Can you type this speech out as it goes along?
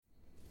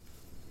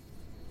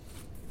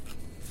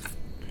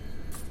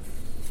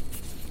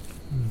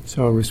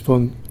So I'll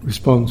respond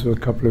to a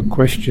couple of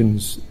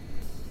questions.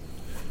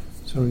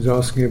 Someone's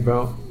asking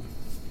about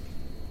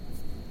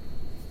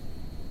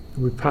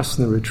the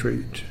vipassana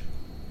retreat.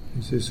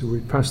 Is this a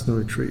vipassana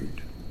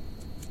retreat?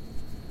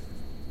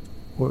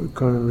 What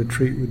kind of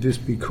retreat would this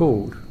be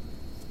called?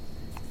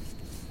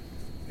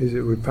 Is it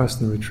a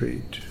vipassana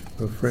retreat?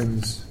 Our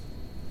friends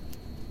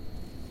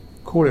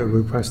call it a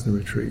vipassana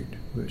retreat,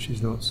 which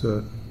is not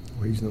certain,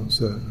 or he's not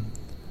certain.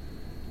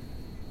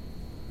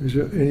 Is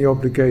there any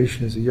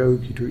obligation as a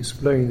yogi to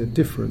explain the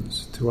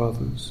difference to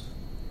others?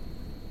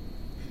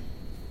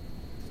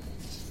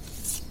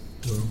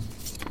 No.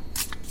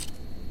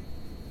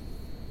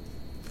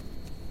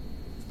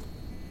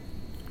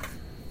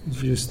 It's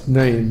just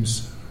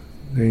names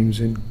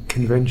and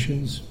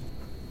conventions.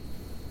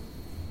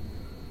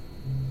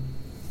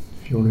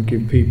 If you want to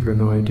give people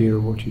an idea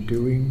of what you're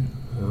doing,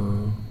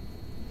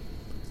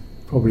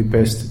 probably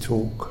best to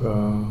talk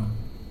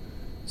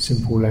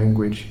simple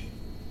language.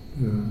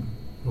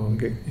 I'll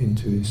get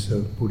into this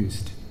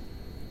Buddhist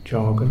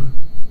jargon.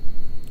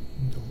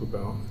 Talk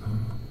about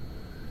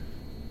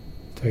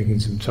taking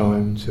some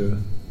time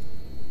to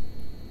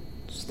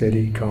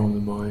steady, calm the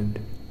mind,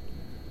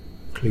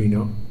 clean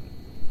up,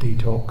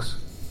 detox.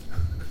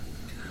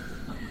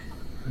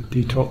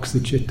 Detox the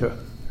chitta.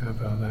 How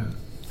about that?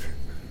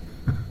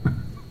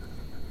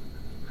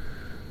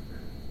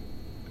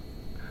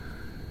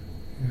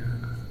 Yeah.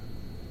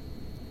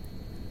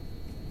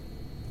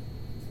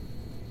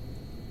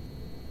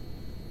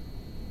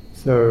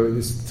 So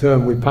this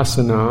term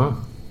vipassana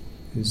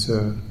is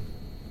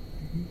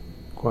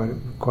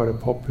quite a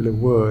popular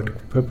word,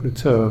 popular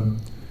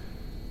term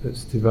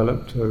that's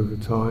developed over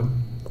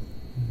time.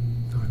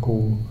 Like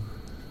all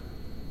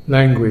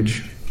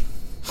language,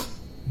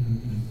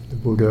 the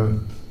Buddha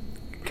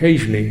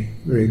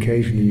very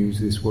occasionally used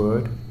this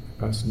word,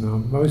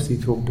 vipassana. Mostly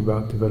talked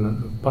about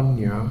development of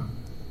panya,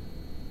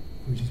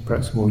 which is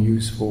perhaps more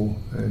useful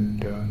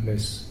and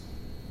less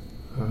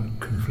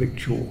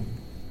conflictual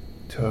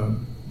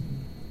term.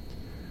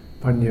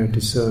 Panya,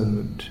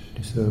 discernment,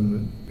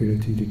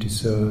 ability to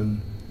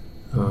discern,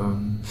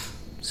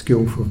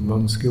 skillful from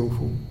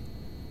unskillful,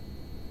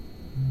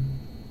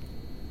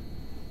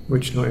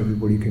 which not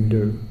everybody can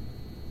do.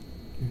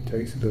 It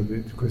takes a little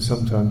bit, because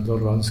sometimes a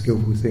lot of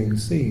unskillful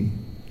things seem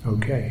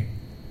okay.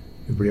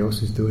 Everybody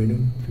else is doing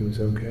them, feels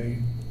okay.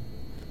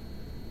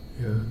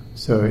 Yeah.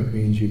 So it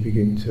means you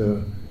begin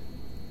to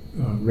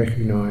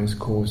recognize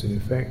cause and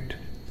effect,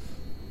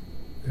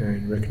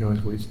 and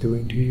recognize what it's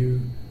doing to you,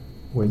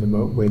 where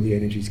the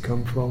energies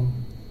come from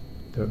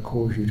that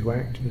cause you to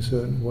act in a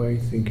certain way,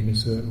 think in a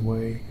certain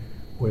way,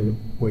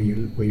 where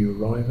you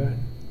arrive at.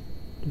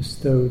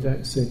 Just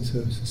that sense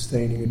of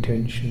sustaining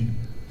attention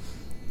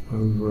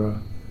over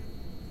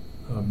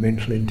a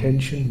mental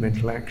intention,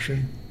 mental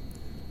action,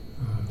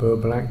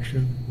 verbal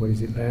action. Where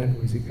does it land?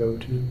 Where does it go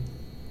to?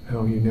 How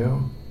are you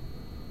now?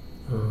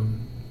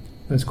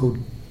 That's called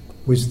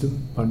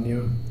wisdom,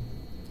 panya,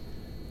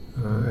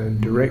 and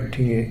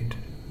directing it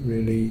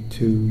really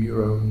to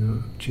your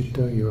own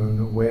chitta, your own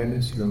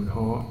awareness, your own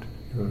heart,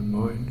 your own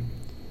mind.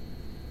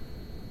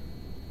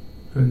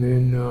 And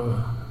then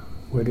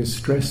where does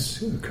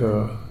stress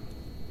occur,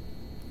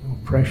 or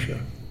pressure?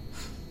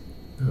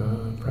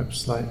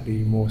 Perhaps slightly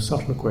more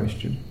subtle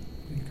question,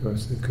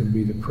 because there can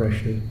be the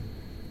pressure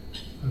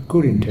of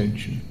good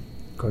intention.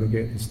 Got to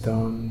get this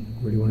done,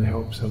 really want to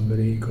help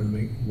somebody, got to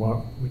make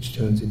which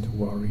turns into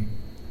worry.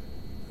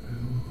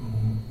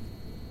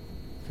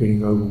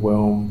 Feeling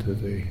overwhelmed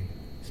at the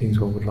things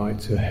one would like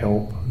to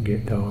help and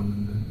get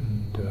done,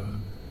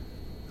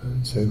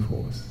 and so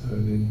forth. So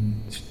then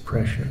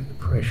pressure, the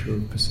pressure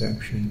of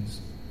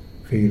perceptions,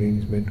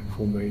 feelings, mental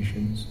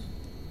formations.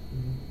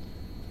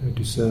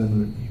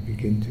 Discernment, you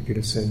begin to get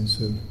a sense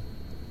of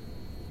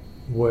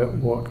what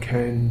one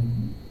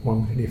can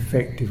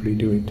effectively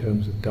do in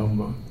terms of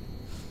Dhamma,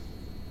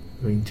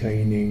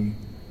 maintaining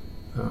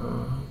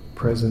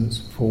presence,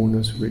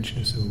 fullness,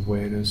 richness of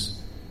awareness,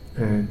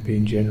 and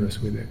being generous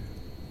with it.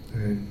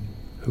 And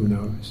who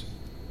knows?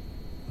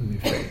 And the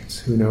effects.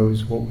 Who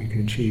knows what we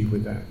can achieve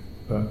with that?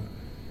 But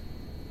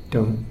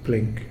don't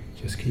blink.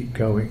 Just keep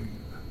going,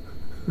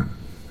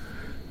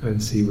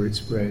 and see where it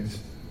spreads.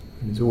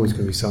 And there's always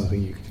going to be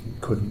something you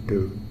couldn't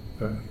do,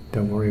 but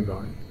don't worry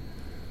about it.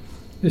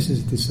 This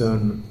is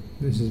discernment.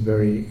 This is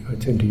I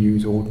tend to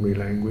use ordinary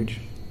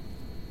language.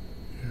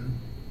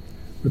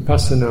 Yeah.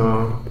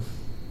 Vipassana,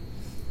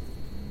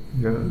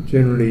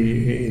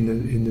 generally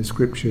in the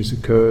scriptures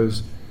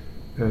occurs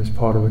as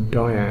part of a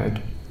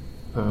dyad.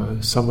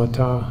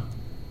 Samatha,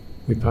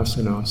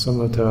 vipassana.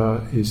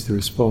 Samatha is the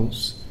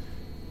response.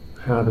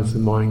 How does the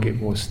mind get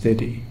more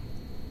steady,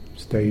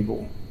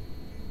 stable?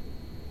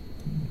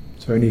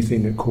 So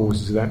anything that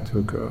causes that to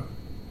occur,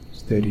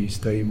 steady,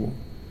 stable,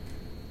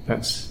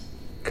 that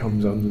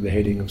comes under the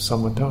heading of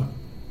samatha.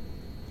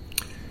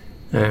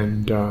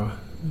 And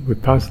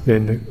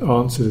then the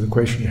answer to the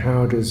question,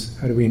 how do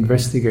we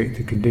investigate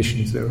the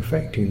conditions that are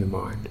affecting the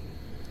mind?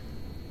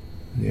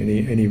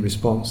 Any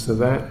response to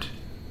that?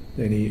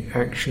 Any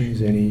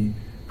actions, any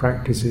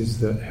practices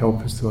that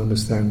help us to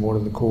understand what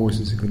are the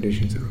causes and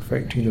conditions that are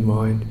affecting the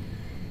mind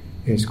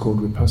is called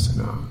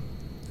vipassana.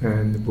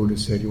 And the Buddha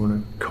said you want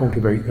to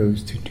cultivate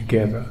those two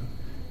together,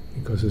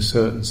 because a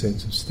certain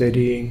sense of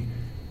steadying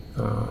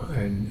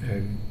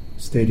and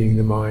steadying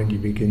the mind, you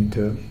begin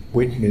to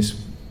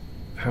witness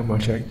how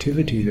much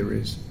activity there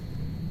is,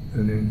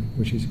 and then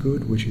which is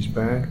good, which is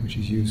bad, which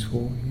is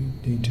useful. You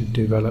need to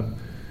develop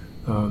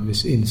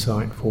this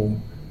insightful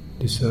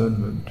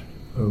discernment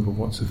over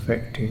what's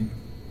affecting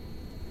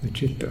the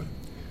citta.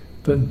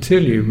 But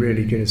until you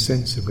really get a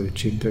sense of the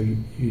citta,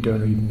 you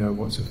don't even know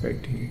what's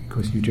affecting it,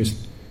 because you're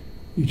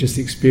just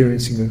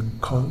experiencing a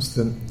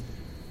constant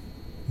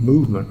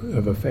movement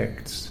of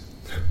effects.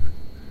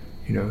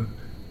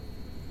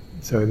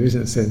 So there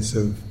isn't a sense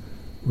of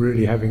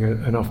really having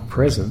enough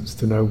presence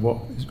to know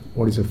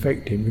what is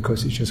affecting,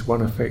 because it's just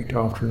one effect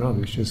after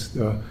another. It's just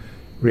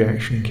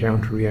reaction,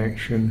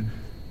 counter-reaction,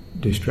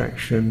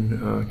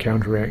 distraction,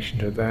 counter-reaction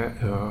to that,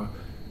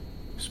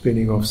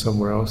 spinning off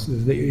somewhere else.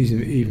 There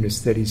isn't even a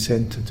steady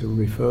centre to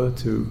refer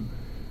to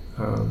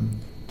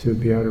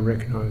be able to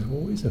recognise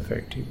what is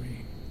affecting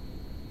me.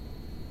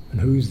 And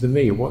who's the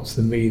me? What's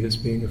the me that's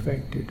being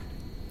affected?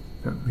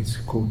 It's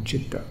called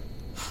citta.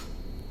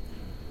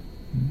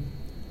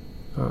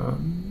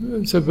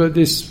 But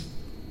this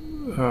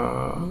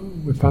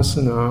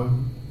vipassana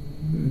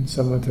and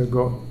samatha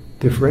got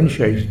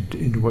differentiated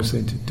into what's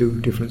into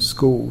two different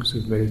schools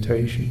of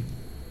meditation.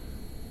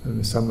 And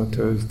the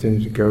samathas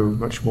tended to go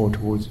much more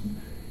towards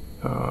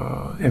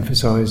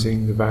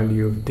emphasizing the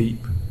value of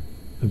deep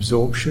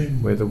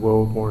absorption, where the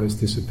world more or less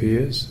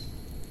disappears,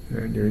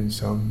 and you're in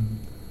some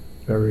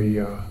very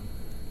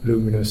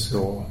luminous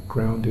or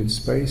grounded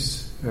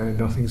space, and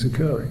nothing's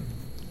occurring.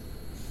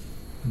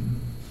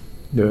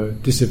 The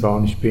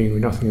disadvantage being,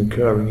 with nothing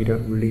occurring, you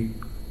don't really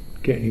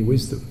get any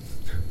wisdom,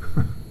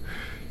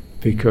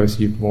 because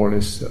you've more or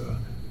less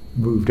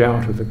moved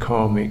out of the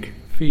karmic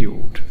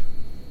field.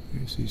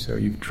 You see, so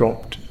you've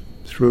dropped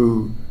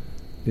through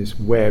this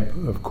web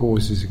of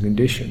causes and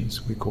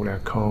conditions we call our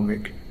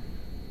karmic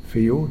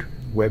field,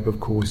 web of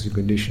causes and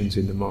conditions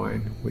in the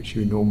mind, which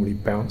you're normally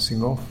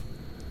bouncing off,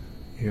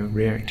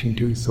 reacting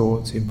to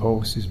thoughts,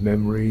 impulses,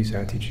 memories,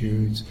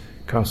 attitudes,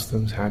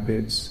 customs,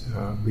 habits,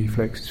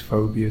 reflexes,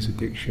 phobias,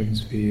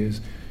 addictions, fears,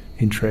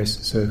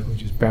 interests, so forth,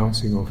 just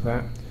bouncing off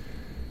that.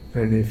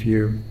 And if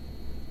you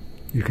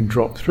can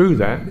drop through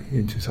that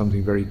into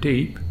something very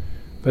deep,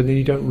 but then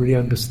you don't really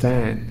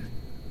understand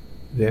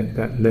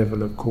that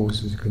level of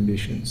causes and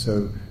conditions.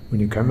 So when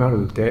you come out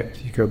of the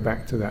depth, you go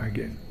back to that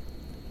again.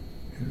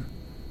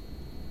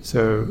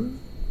 So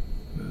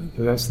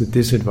that's the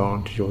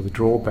disadvantage or the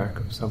drawback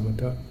of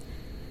samatha.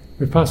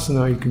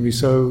 Vipassana, you can be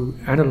so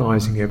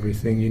analysing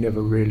everything, you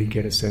never really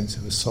get a sense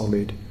of a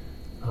solid,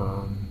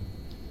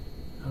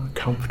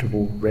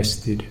 comfortable,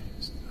 rested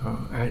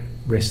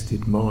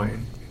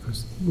mind.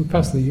 Because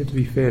vipassana, you have to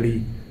be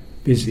fairly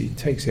busy. It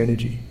takes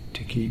energy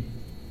to keep,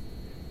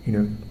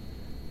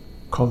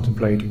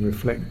 contemplating,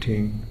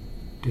 reflecting,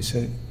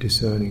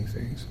 discerning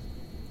things.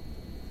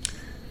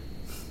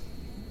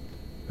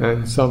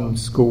 And some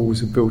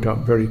schools have built up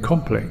very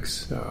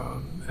complex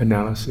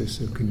analysis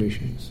of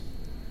conditions.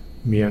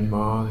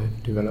 Myanmar,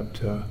 they've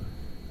developed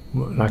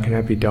like an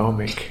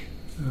abhidharmic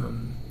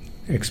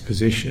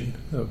exposition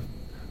of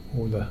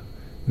all the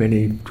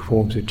many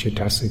forms of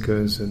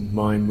cetasikas and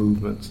mind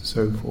movements and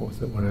so forth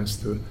that one has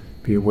to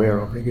be aware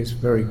of. It gets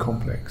very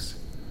complex.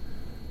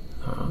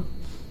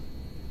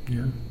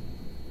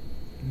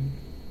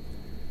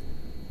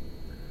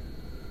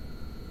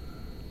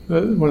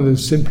 But one of the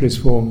simplest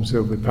forms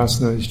of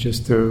vipassana is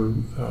just to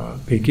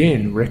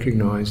begin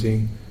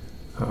recognizing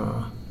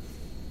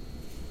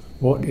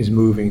what is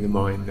moving the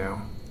mind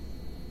now.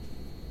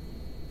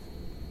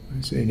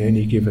 It's in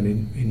any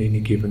given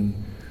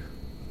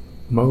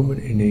moment,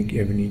 in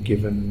any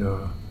given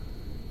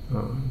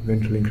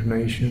mental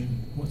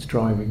inclination. What's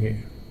driving it?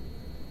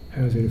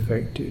 How is it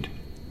affected?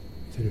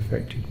 Is it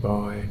affected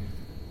by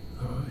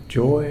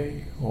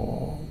joy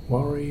or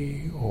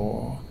worry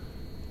or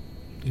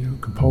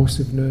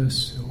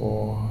compulsiveness,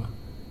 or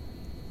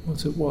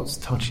what's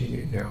touching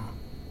it now?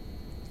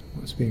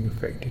 What's being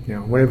affected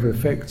now? Whatever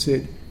affects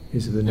it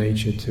is of the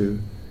nature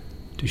to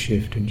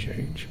shift and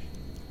change.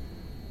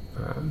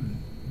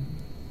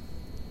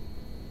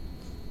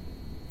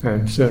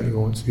 And certainly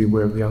wants to be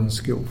aware of the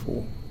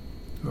unskillful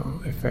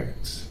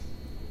effects.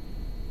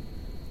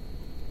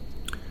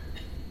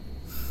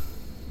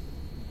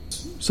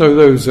 So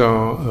those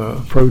are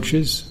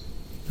approaches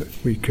that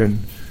we can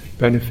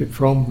benefit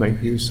from,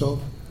 make use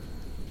of.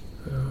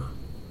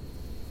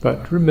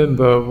 But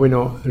remember, we're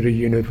not at a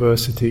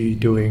university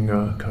doing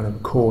a kind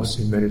of course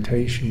in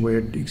meditation. We're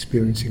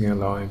experiencing our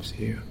lives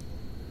here.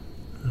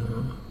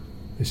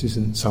 This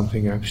isn't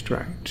something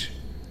abstract.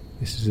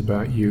 This is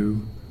about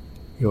you,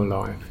 your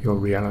life, your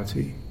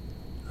reality,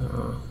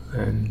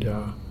 and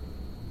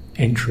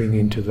entering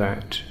into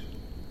that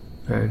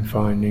and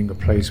finding a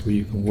place where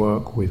you can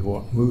work with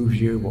what moves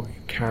you, what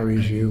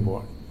carries you,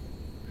 what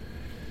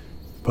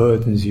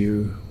burdens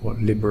you,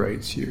 what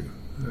liberates you.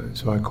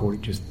 So I call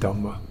it just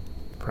Dhamma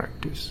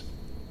practice.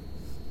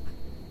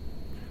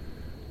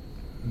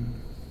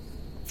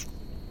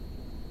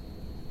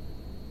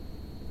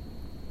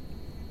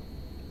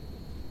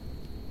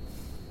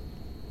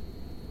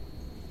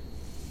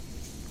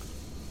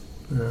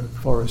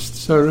 Forest.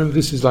 So remember,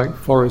 this is like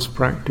forest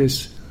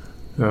practice.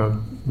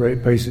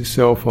 It bases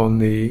itself on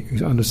the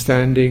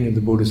understanding of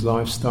the Buddha's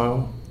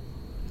lifestyle.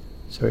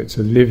 So it's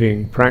a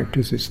living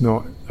practice. It's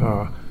not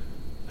a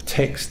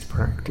text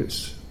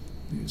practice.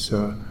 It's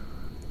a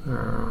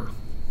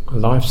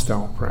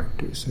lifestyle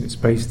practice, and it's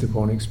based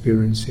upon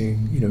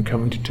experiencing,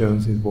 coming to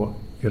terms with what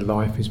your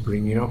life is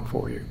bringing up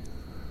for you.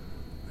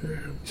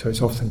 So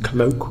it's often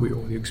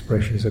colloquial. The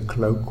expressions are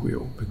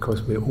colloquial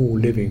because we're all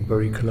living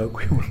very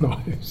colloquial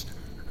lives.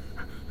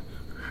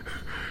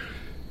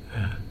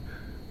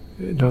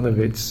 None of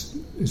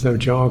there's no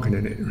jargon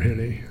in it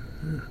really.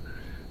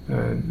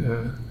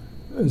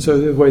 And so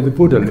the way the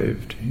Buddha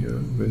lived,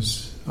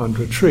 was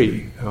under a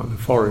tree out in the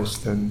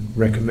forest and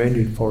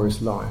recommended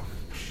forest life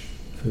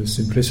for the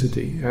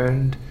simplicity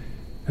and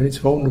its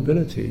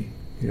vulnerability.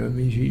 It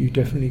means you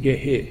definitely get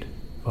hit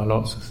by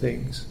lots of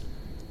things,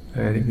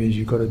 and it means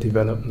you've got to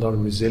develop a lot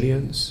of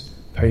resilience,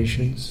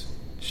 patience,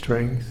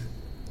 strength,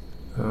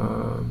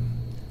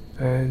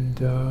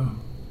 and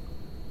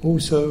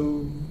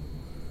also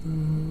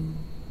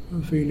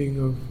a feeling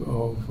of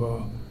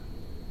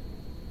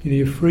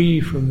you're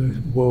free from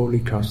the worldly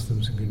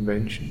customs and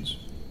conventions.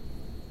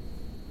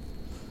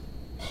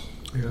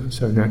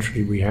 So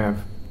naturally we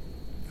have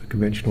a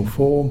conventional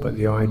form, but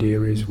the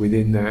idea is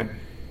within that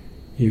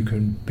you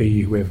can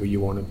be whoever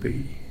you want to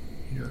be.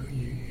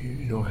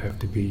 You don't have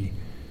to be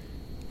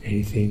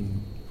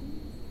anything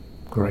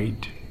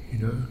great.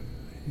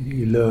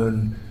 You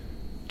learn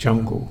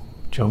jungle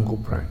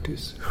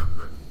practice.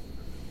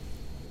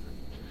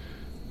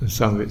 And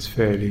some of it's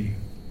fairly,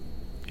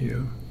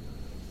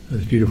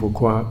 there's beautiful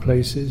quiet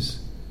places.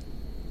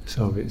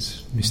 Some of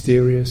it's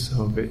mysterious,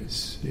 some of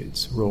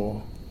it's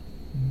raw.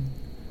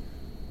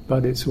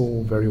 But it's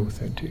all very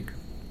authentic.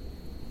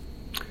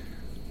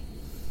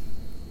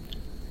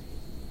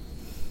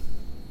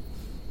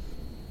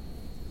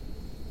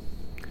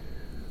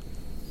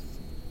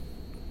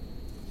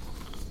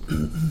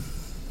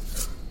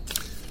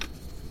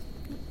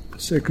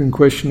 Second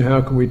question,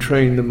 how can we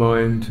train the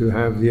mind to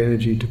have the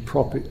energy to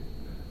prop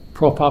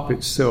up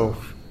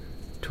itself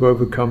to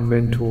overcome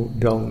mental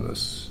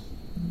dullness?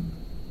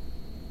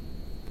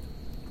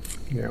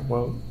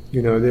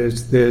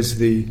 There's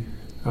the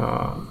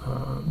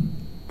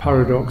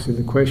paradox in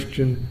the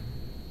question,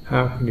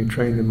 how can you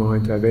train the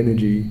mind to have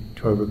energy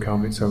to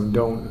overcome its own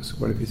dullness?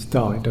 Well, if it's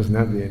dull, it doesn't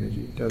have the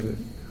energy, does it?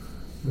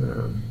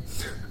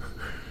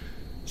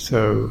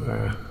 So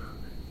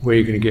where are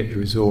you going to get the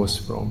resource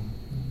from?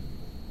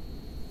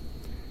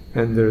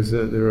 And there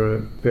are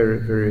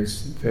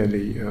various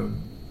fairly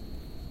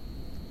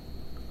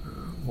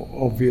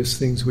obvious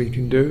things we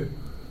can do,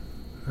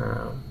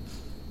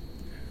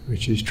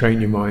 which is train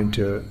your mind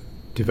to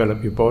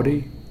develop your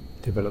body,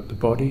 develop the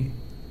body,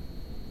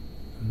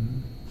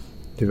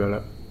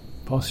 develop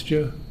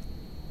posture.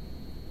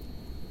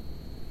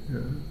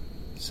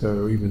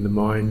 So even the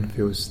mind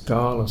feels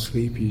dull or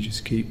sleepy, you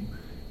just keep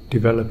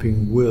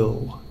developing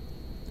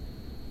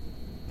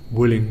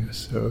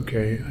willingness. So,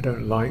 okay, I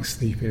don't like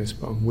sleepiness,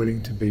 but I'm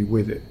willing to be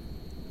with it.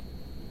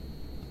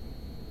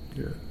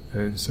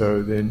 And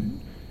so then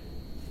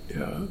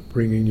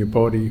bringing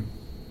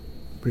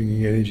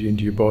energy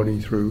into your body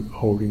through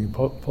holding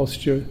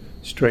posture,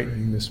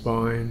 straightening the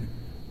spine,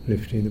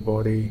 lifting the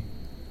body,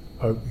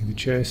 opening the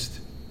chest,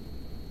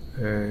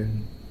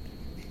 and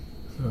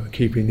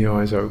keeping the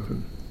eyes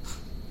open.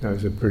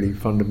 Those are pretty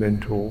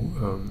fundamental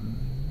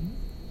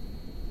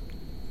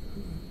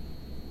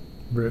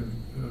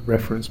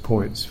reference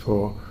points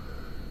for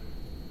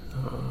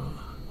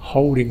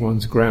holding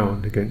one's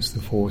ground against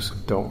the force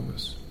of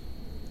dullness.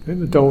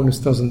 And the dullness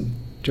doesn't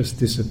just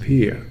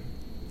disappear.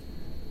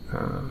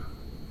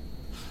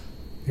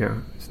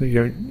 So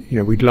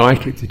we'd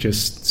like it to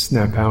just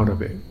snap out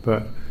of it,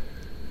 but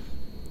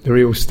the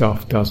real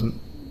stuff doesn't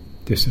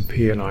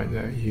disappear like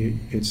that.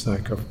 It's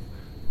like a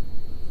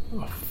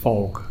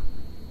fog,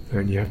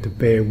 and you have to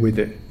bear with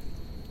it,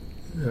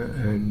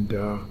 and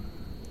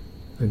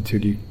until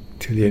the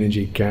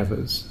energy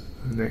gathers,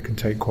 and that can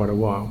take quite a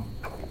while.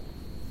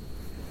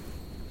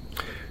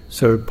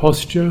 So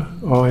posture,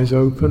 eyes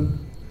open,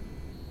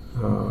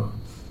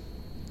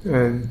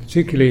 and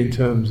particularly in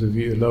terms of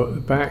your lower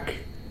back,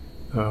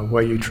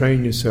 where you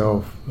train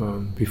yourself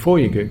before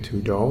you get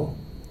too dull,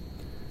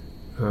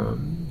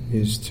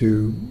 is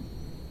to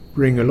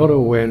bring a lot of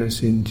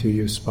awareness into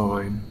your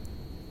spine.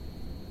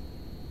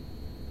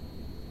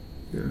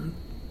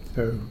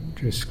 So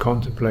just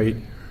contemplate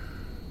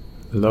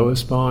the lower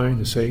spine,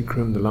 the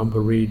sacrum, the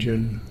lumbar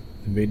region,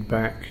 the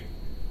mid-back,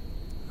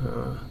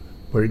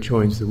 where it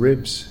joins the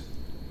ribs,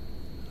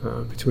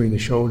 between the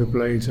shoulder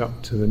blades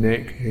up to the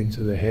neck,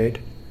 into the head,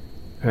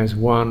 as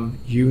one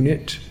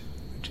unit.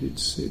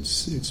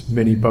 It's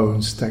many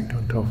bones stacked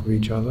on top of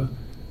each other.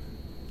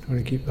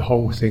 Trying to keep the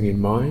whole thing in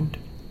mind.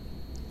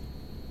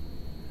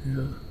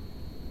 Yeah.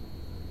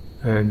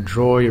 And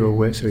drawing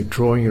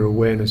your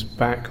awareness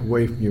back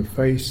away from your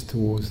face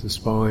towards the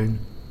spine,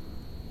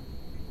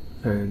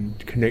 and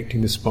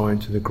connecting the spine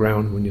to the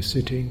ground when you're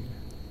sitting.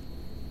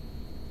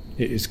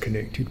 It is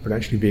connected, but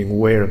actually being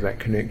aware of that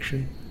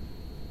connection.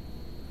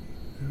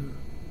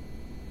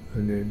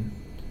 And then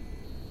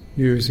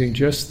using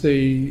just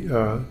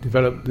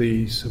develop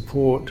the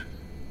support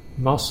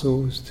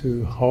muscles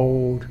to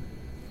hold,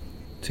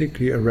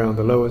 particularly around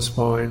the lower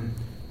spine,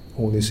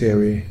 all this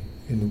area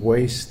in the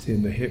waist,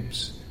 in the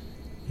hips.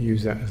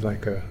 Use that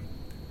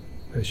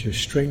as your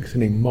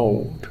strengthening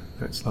mold.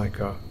 That's like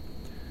a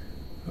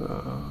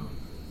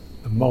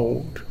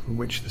mold from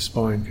which the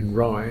spine can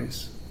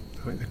rise,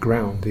 like the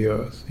ground, the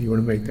earth. You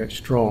want to make that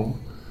strong.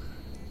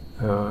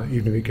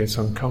 Even if it gets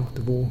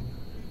uncomfortable,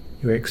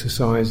 you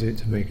exercise it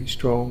to make it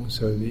strong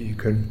so that you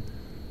can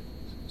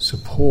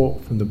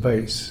support from the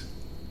base.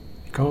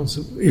 You can't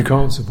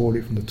support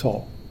it from the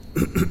top.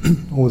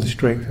 All the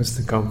strength has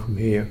to come from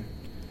here.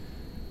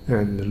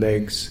 And the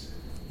legs,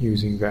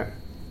 using that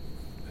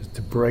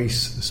to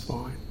brace the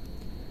spine.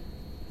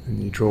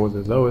 And you draw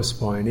the lower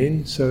spine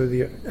in so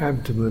the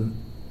abdomen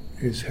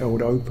is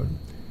held open.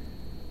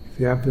 If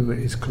the abdomen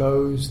is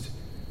closed,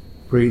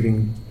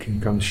 breathing can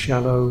become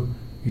shallow,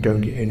 you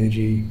don't get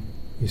energy,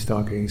 you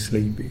start getting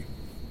sleepy.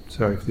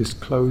 So if this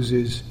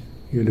closes,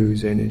 you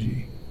lose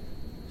energy.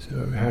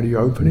 So how do you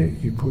open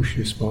it? You push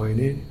your spine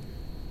in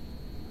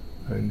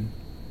and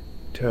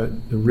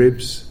turn the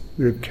rib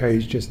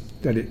cage, just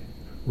let it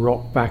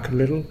rock back a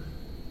little.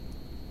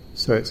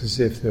 So it's as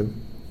if the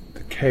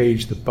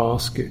cage, the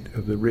basket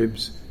of the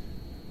ribs,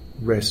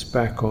 rests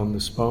back on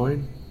the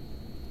spine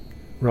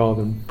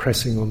rather than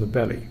pressing on the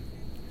belly.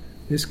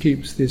 This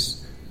keeps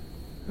this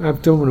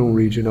abdominal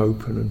region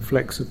open and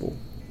flexible.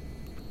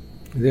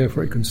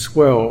 Therefore it can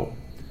swell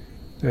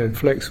and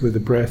flex with the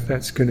breath.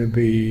 That's going to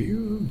be,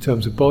 in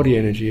terms of body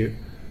energy,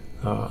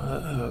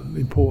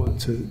 important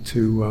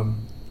to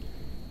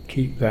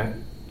keep that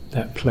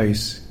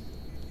place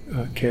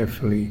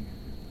carefully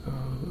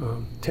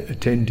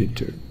attended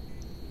to.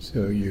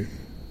 So you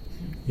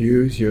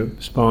use your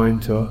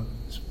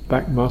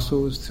back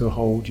muscles to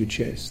hold your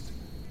chest,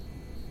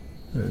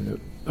 and the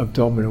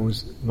abdominal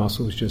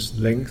muscles just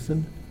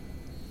lengthen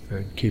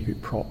and keep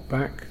it propped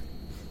back.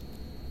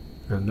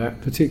 And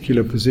that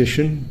particular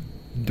position,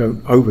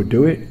 don't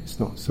overdo it. It's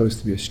not supposed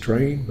to be a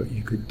strain, but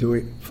you could do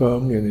it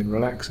firmly and then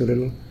relax a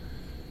little.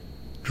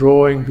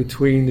 Drawing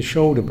between the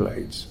shoulder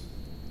blades.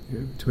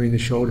 Between the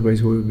shoulder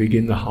blades where we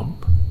begin the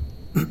hump.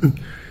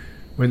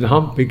 When the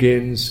hump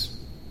begins,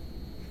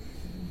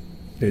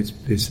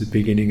 it's the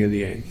beginning of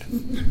the end,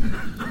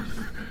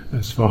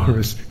 as far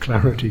as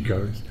clarity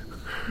goes.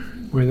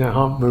 When that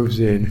hump moves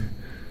in,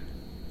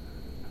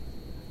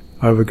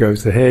 over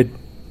goes the head,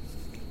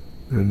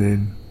 and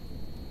then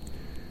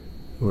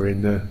we're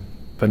in the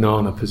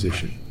banana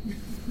position.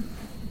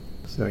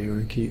 So you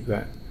want to keep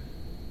that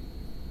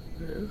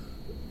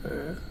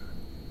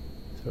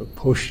so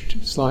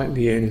pushed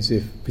slightly in, as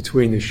if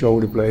between the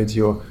shoulder blades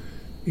you're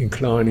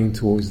inclining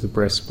towards the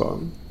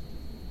breastbone.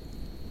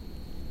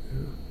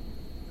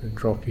 And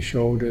drop your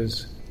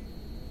shoulders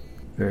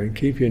and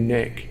keep your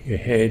neck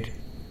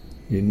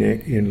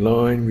in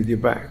line with your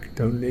back.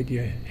 Don't let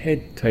your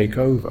head take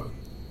over.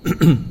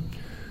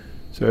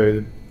 So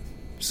the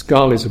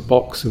skull is a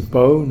box of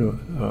bone,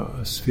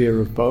 a sphere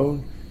of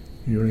bone.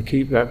 You want to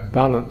keep that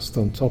balanced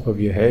on top of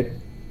your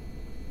head,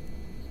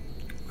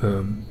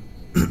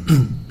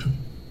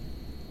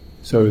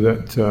 so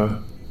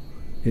that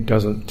it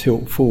doesn't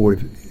tilt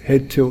forward. If your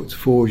head tilts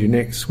forward, your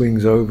neck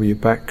swings over, your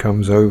back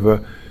comes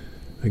over,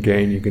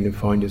 again you're going to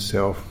find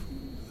yourself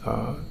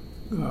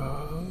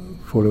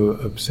full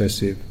of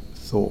obsessive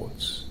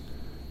thoughts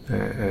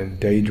and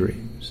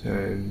daydreams,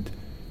 and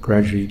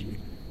gradually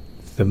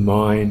the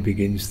mind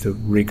begins to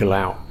wriggle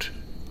out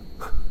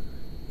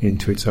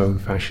into its own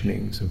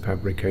fashionings and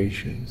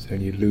fabrications,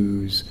 and you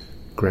lose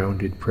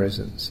grounded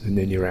presence, and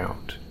then you're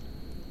out,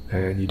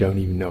 and you don't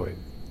even know it.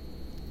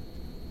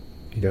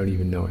 You don't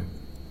even know it.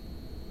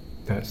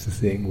 That's the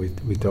thing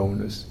with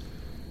dullness.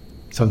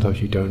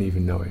 Sometimes you don't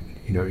even know it.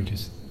 You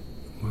just,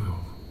 wow,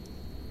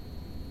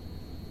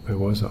 where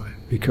was I?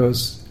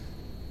 Because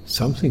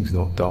something's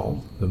not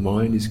dull. The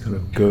mind is kind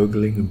of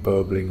gurgling and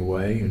burbling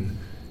away, and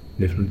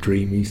little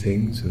dreamy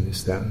things, and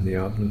this, that, and the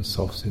other, and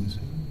soft things.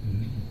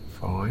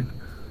 Fine.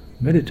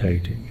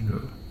 Meditating,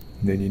 and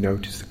then you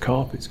notice the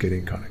carpet's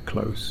getting kind of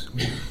close.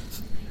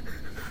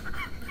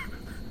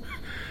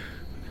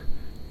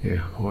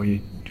 Yeah, or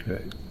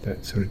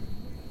that sort of.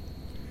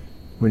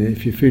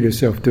 If you feel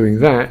yourself doing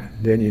that,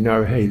 then you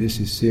know, hey, this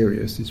is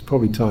serious. It's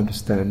probably time to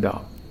stand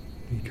up,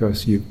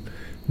 because you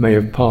may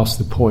have passed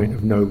the point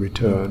of no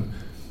return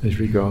as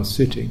regards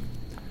sitting.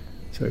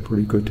 So it's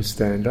probably good to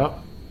stand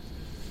up.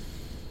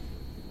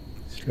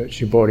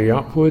 Stretch your body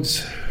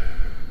upwards.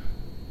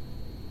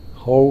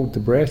 Hold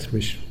the breath,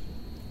 which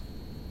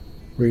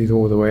breathe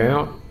all the way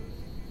out.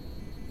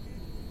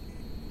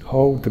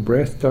 Hold the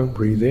breath, don't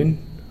breathe in.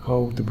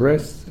 Hold the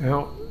breath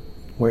out.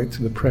 Wait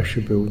till the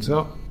pressure builds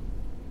up.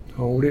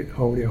 Hold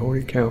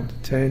it, count to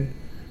 10,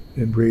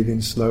 then breathe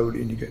in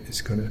slowly and you get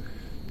this kind of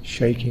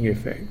shaking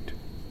effect.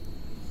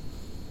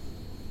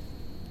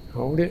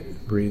 Hold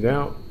it, breathe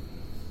out,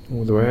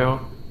 all the way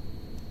out.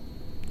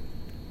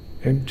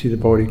 Empty the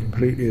body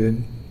completely,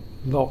 then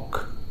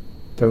lock,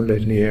 don't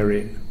let any air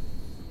in.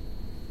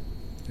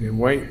 Then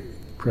wait,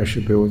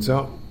 pressure builds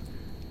up,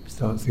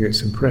 starts to get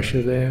some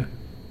pressure there.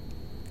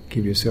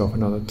 Give yourself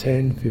another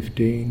 10,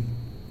 15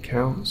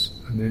 counts,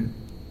 and then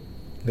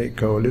let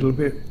go a little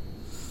bit.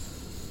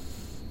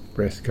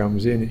 Breath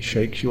comes in, it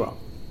shakes you up.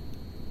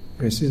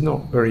 This is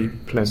not very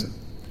pleasant,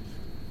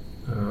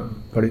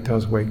 but it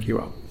does wake you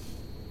up.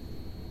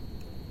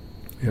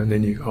 And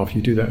then after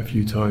you do that a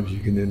few times, you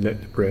can then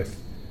let the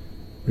breath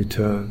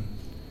return.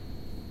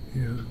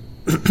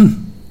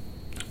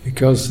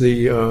 Because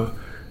the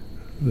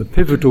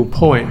pivotal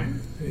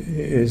point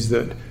is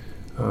that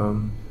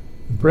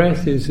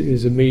breath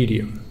is a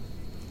medium.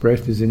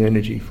 Breath is an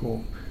energy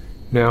form.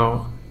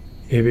 Now,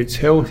 if it's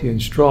healthy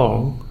and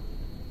strong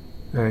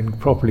and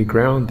properly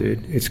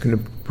grounded, it's going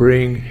to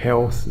bring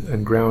health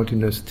and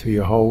groundedness to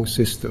your whole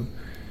system.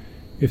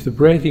 If the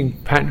breathing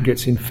pattern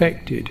gets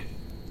infected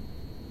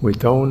with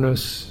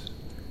dullness,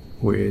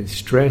 with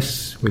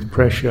stress, with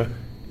pressure,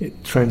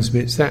 it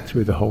transmits that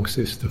through the whole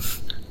system.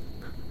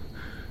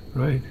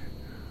 Right?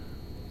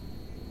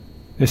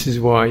 This is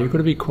why you've got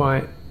to be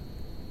quite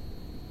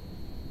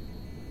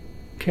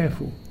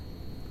careful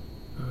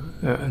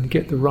and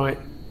get the right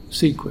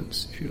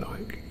sequence, if you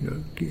like.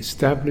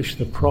 Establish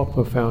the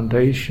proper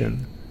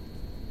foundation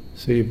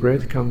so your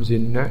breath comes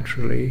in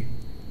naturally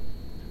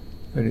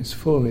and it's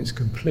full and it's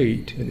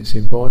complete and it's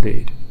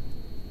embodied.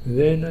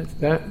 Then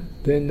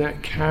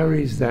that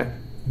carries that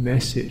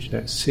message,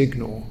 that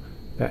signal,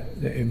 that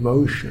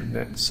emotion,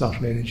 that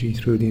subtle energy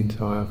through the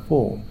entire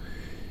form.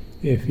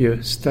 If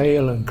you're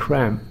stale and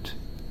cramped,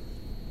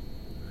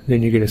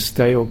 then you get a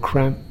stale,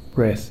 cramped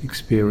breath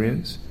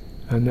experience,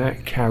 and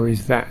that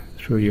carries that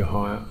through your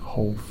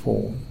whole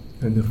form.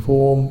 And the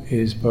form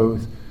is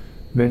both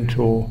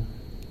mental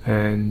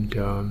and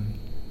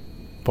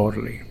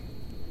bodily.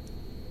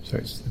 So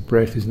the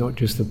breath is not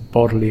just a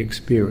bodily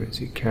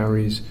experience, it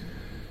carries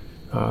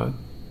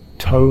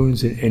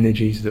tones and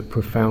energies that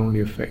profoundly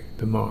affect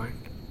the mind.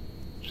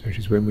 Such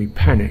as when we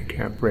panic,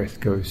 our breath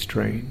goes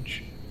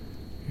strange.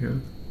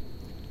 When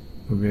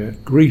we're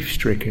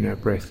grief-stricken, our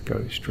breath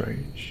goes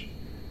strange.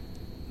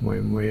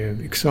 When we're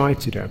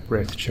excited, our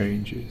breath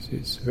changes.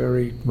 It's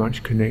very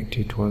much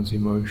connected to one's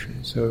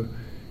emotions. So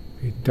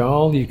if you're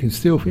dull, you can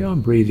still feel,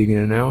 I'm breathing in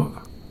and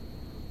out.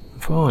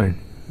 Fine.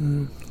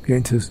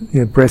 Getting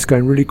to, breath's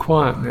going really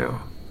quiet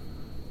now.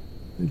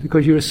 It's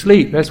because you're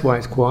asleep, that's why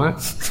it's quiet.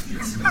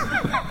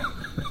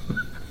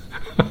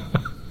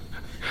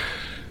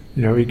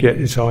 We get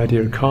this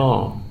idea of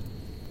calm.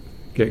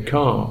 Get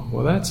calm.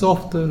 Well, that's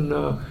often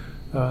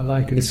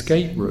like an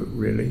escape route,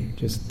 really.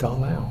 Just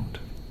dull out.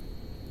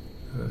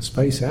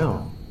 Space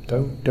out.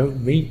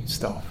 Don't meet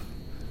stuff.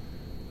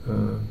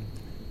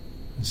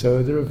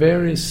 So there are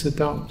various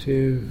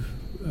seductive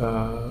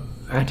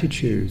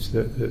attitudes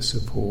that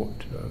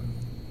support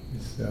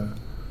this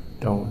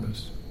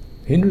dullness.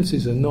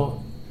 Hindrances are not.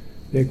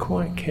 They're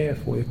quite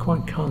careful. They're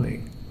quite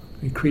cunning.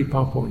 They creep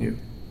up on you,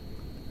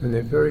 and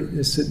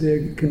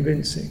they're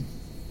convincing.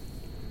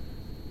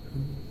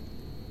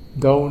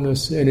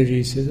 Dullness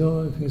energy says,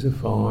 "Oh, things are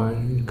fine."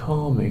 And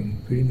calming,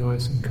 pretty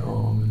nice and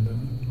calm, and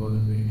doesn't bother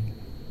me.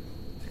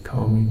 It's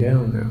calming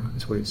down now.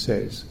 That's what it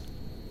says.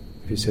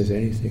 If it says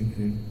anything,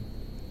 then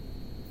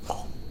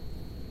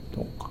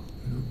talk.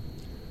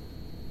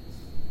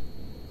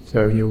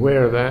 So you're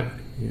aware of that.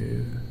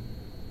 You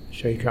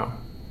shake up,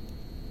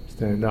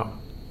 stand up.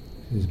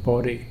 His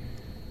body.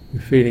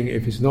 You're feeling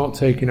if it's not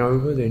taken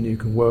over, then you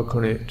can work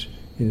on it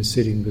in a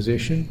sitting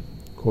position.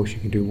 Of course, you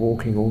can do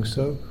walking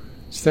also.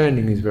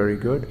 Standing is very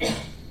good. If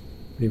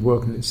you're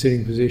working in a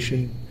sitting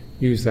position,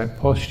 use that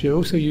posture.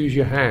 Also use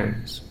your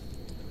hands.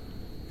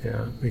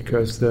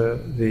 Because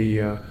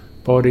the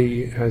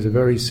body has a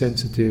very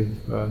sensitive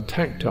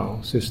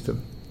tactile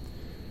system.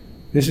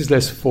 This is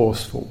less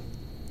forceful.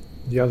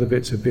 The other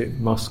bit's a bit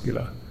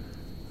muscular.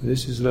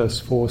 This is less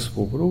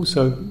forceful, but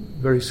also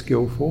very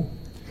skillful.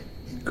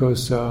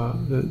 Because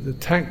the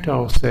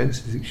tactile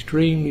sense is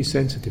extremely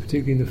sensitive,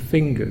 particularly in the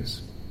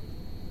fingers.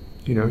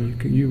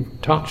 You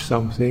touch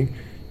something,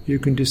 you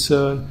can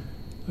discern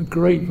a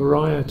great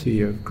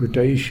variety of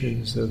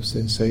gradations of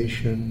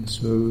sensation,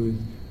 smooth,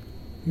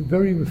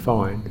 very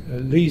refined,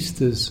 at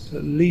least as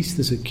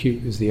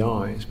acute as the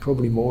eyes.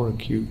 Probably more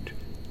acute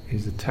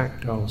is the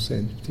tactile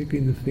sense,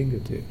 particularly in the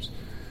fingertips.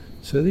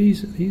 So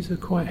these are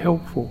quite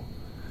helpful.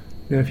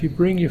 Now, if you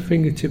bring your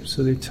fingertips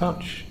so they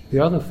touch the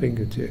other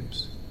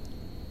fingertips.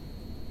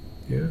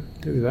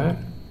 Do that.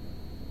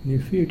 And you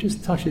feel,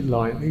 just touch it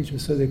lightly,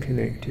 just so they're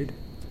connected.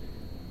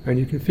 And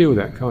you can feel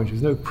that, can't you?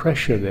 There's no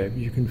pressure there, but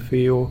you can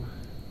feel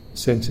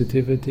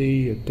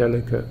sensitivity, a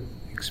delicate,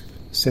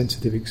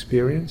 sensitive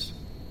experience.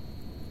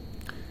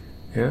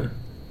 And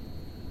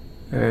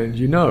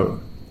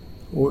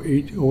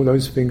all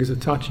those fingers are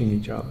touching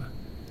each other.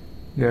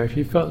 Now, if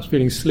you felt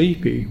feeling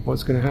sleepy,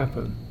 what's going to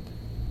happen?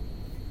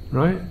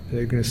 Right?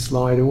 They're going to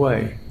slide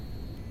away.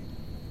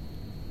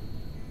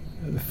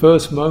 At the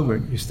first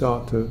moment you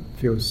start to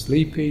feel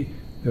sleepy,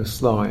 they'll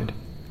slide.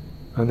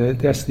 And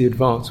that's the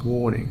advance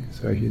warning.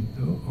 So if you,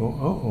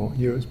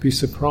 you'll be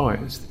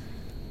surprised.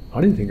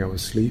 I didn't think I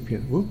was sleepy,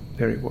 and whoop,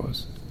 there it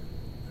was.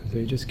 And so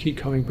you just keep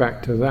coming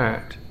back to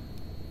that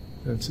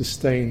and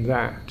sustain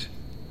that.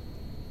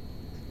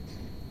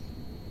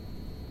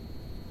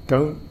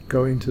 Don't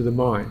go into the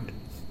mind.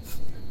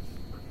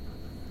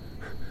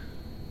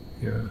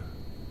 Yeah.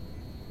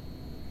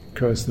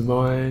 Because the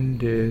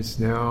mind is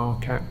now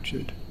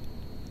captured.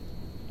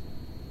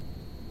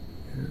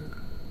 Yeah.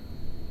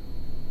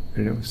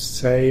 And it will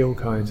say all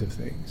kinds of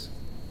things.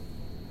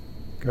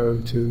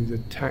 Go to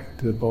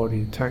the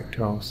body,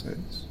 tactile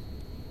sense.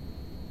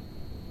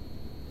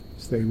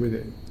 Stay with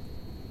it.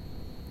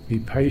 Be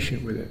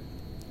patient with it.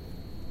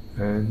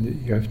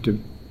 And you have to,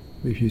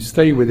 if you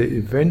stay with it,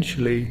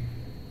 eventually,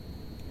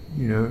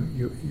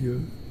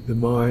 the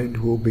mind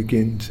will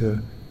begin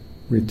to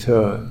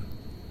return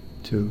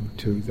to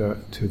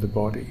the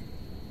body,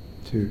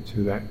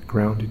 to that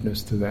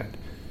groundedness, to that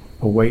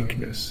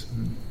awakeness.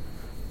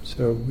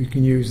 So we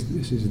can use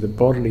this is the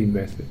bodily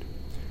method.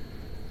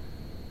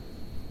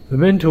 The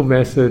mental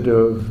method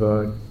of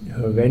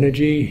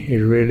energy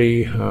is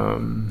really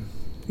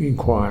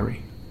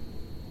inquiry.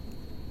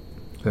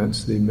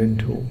 That's the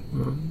mental.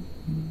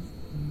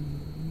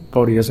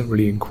 Body doesn't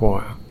really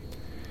inquire.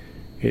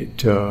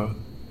 It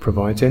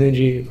provides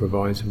energy, it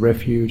provides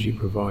refuge, it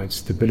provides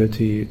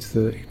stability.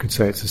 You could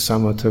say it's a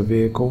samatha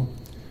vehicle.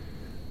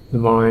 The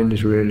mind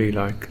is really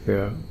like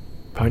the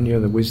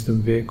panya, the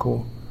wisdom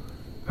vehicle,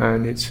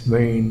 and its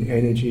main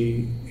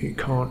energy, it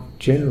can't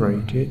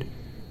generate it,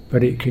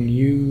 but it can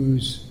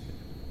use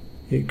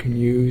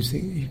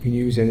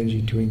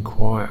energy to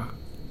inquire.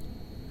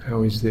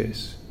 How is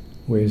this?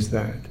 Where's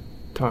that?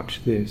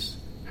 Touch this.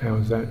 How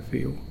does that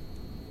feel?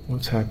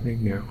 What's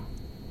happening now?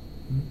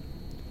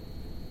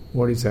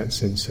 What is that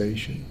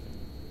sensation?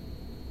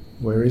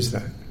 Where is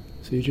that?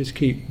 So you just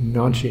keep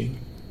nudging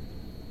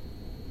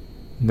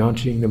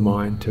the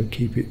mind to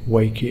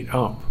wake it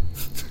up.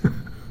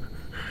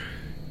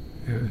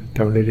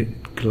 Don't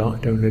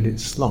let it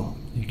slump.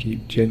 You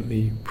keep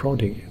gently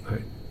prodding it.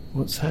 Like,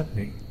 what's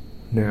happening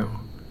now?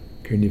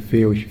 Can you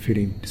feel? If you're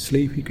feeling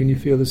sleepy, can you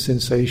feel the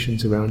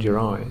sensations around your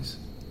eyes,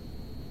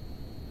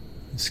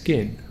 the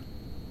skin,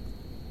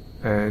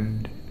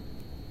 and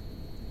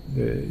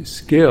the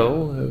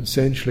skill,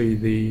 essentially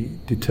the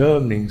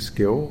determining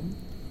skill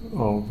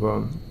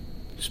of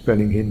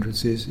spelling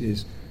hindrances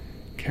is,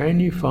 can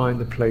you find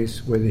the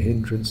place where the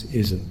hindrance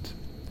isn't?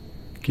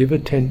 Give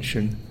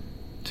attention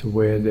to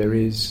where there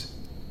is,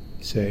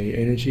 say,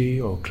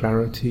 energy or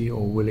clarity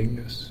or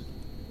willingness.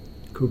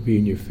 Could be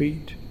in your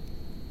feet,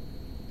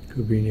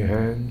 could be in your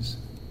hands,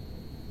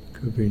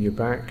 could be in your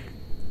back,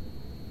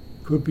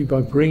 could be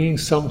by bringing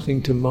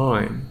something to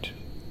mind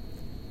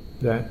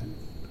that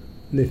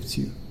lifts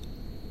you.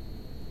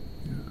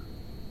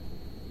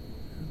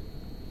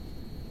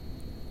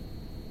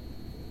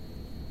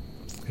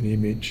 An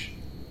image.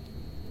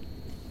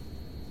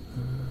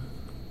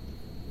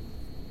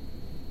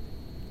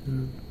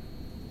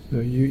 So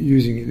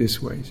using it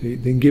this way. So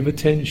then give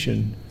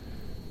attention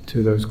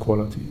to those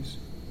qualities.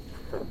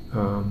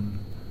 And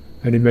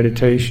in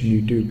meditation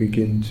you do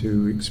begin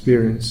to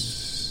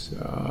experience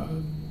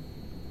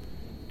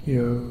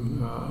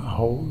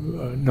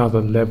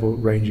another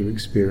range of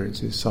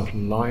experiences,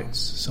 subtle lights,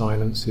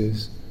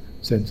 silences,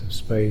 sense of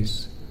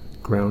space,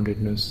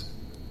 groundedness,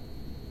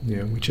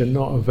 which are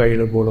not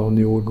available on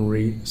the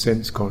ordinary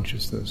sense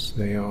consciousness.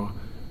 They are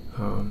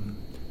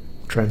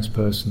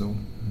transpersonal.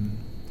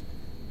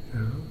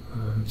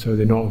 So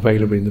they're not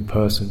available in the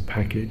person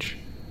package,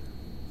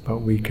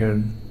 but we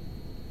can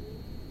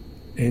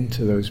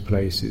enter those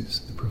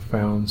places, the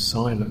profound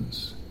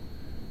silence,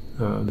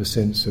 the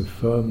sense of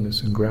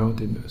firmness and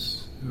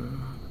groundedness,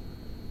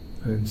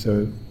 and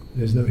so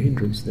there's no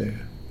hindrance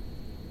there.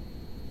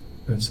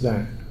 That's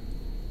that.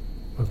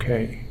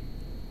 Okay,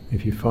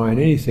 if you find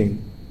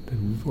anything,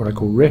 what I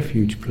call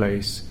refuge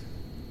place,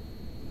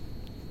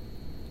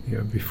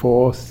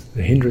 before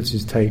the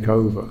hindrances take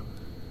over,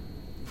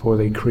 before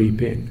they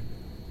creep in,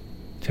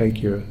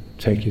 take your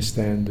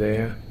stand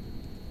there,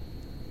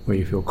 where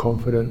you feel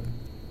confident.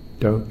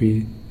 Don't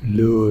be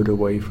lured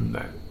away from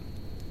that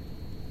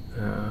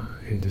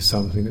into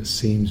something that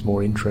seems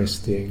more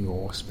interesting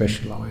or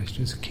specialized.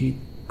 Just keep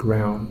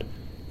ground.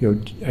 Your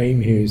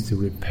aim here is to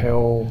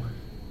repel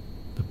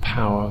the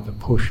power, the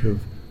push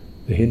of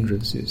the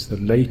hindrances, the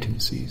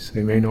latencies.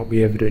 They may not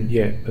be evident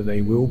yet, but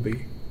they will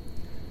be.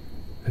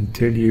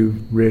 Until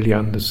you've really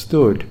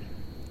understood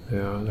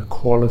the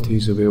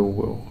qualities of ill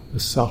will, the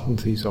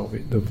subtleties of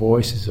it, the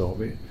voices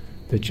of it,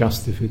 the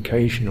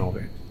justification of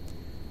it,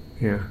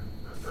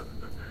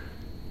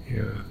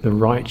 the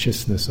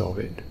righteousness of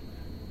it,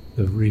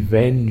 the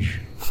revenge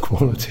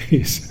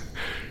qualities,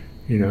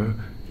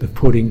 the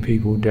putting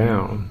people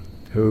down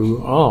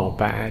who are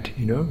bad,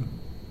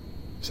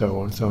 so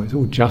on. So it's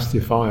all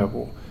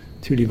justifiable.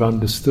 till you've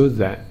understood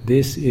that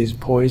this is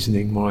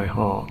poisoning my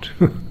heart.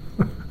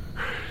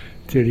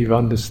 Till you've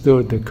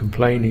understood the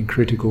complaining,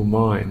 critical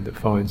mind that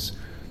finds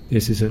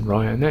this isn't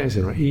right and that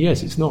isn't right.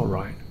 Yes, it's not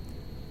right.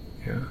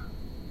 Yeah.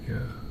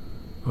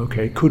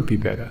 Okay, it could be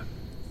better.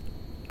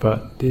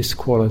 But this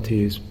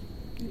quality is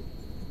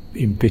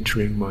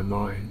embittering my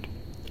mind.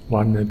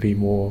 One to be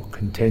more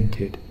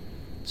contented,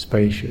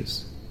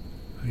 spacious.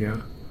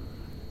 Yeah.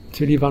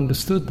 Till you've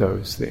understood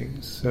those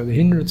things. So the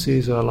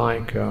hindrances are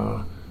like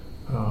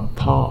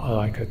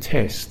like a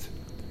test.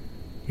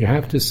 You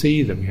have to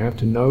see them, you have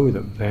to know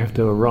them, they have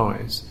to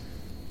arise.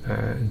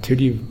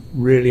 Until you've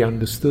really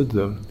understood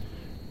them,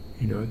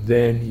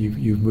 then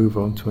you move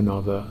on to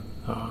another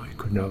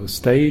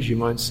stage, you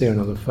might say,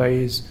 another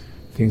phase.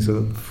 Things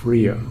are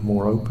freer,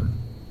 more open.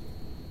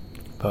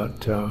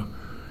 But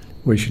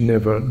we should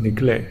never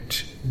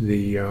neglect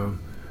the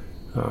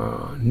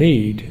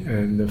need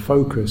and the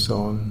focus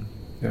on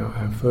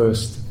our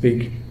first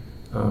big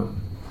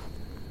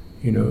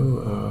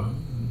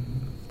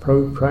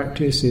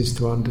practice is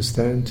to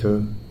understand,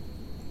 to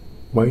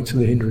wait till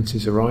the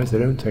hindrances arise, they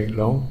don't take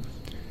long,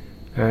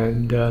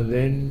 and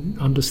then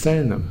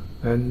understand them,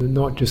 and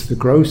not just the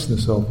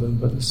grossness of them,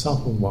 but the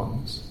subtle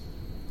ones,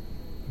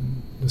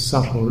 the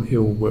subtle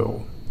ill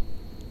will.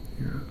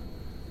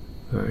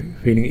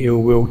 Feeling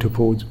ill will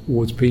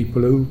towards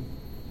people who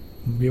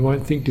you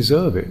might think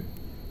deserve it.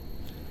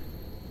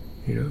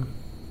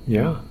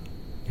 Yeah,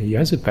 he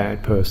is a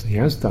bad person, he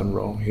has done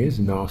wrong, he is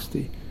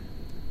nasty.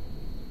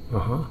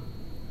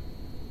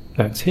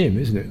 That's him,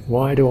 isn't it?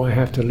 Why do I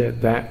have to let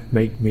that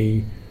make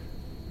me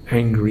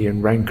angry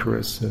and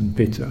rancorous and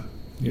bitter?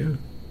 Yeah.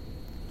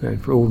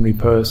 And for an ordinary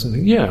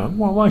person,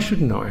 why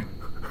shouldn't I?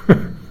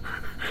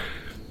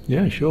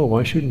 Yeah, sure,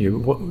 why shouldn't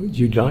you? Do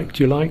you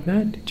like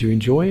that? Do you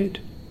enjoy it?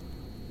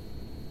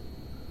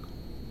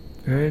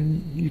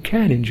 And you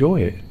can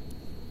enjoy it.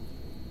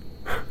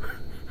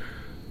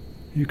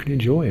 You can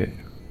enjoy it.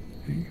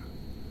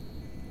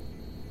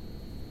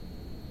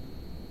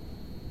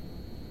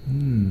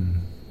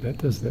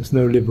 There's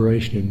no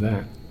liberation in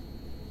that.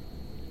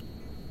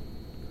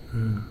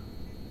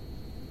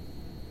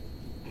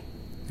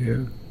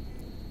 Yeah.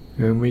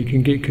 And we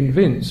can get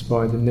convinced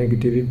by the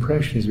negative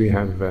impressions we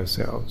have of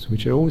ourselves,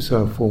 which are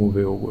also a form of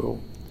ill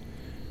will.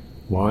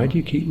 Why do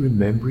you keep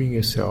remembering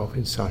yourself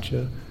in such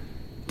a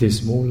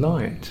dismal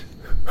light?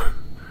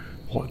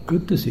 What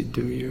good does it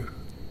do you?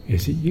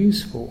 Is it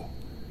useful?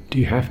 Do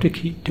you have to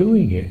keep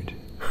doing it?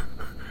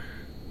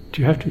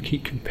 Do you have to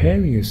keep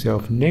comparing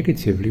yourself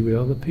negatively with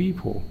other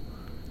people?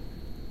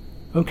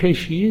 Okay,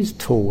 she is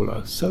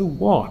taller, so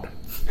what?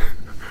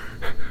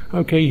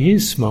 Okay,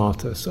 he's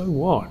smarter, so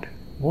what?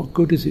 What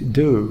good does it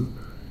do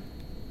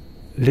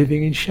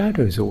living in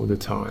shadows all the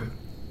time?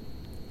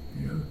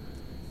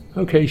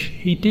 Okay,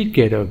 he did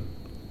get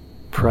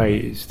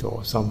praised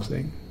or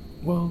something.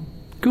 Well,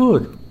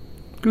 good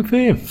for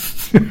him.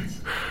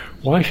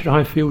 Why should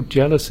I feel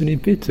jealous and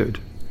embittered?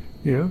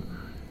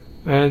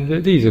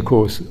 And these, of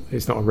course,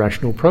 it's not a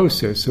rational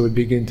process, so we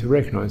begin to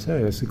recognize,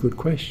 hey, that's a good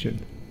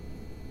question.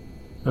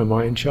 Am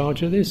I in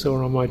charge of this,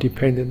 or am I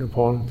dependent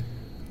upon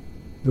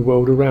the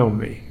world around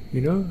me?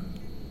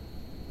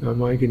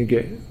 Am I going to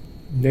get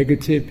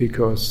negative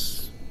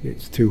because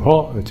it's too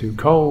hot or too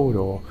cold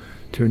or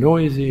too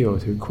noisy or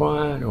too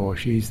quiet, or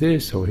she's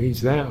this or he's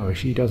that, or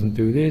she doesn't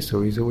do this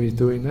or he's always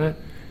doing that?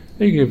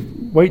 You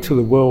can wait till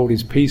the world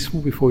is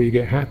peaceful before you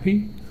get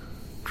happy.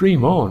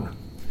 Dream on.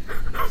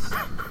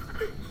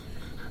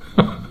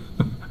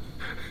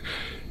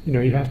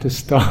 You have to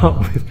start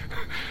with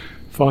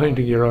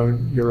finding your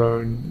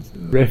own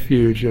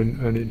refuge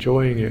and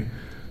enjoying it,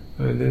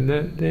 and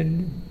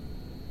then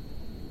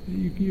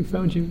you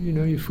found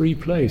your free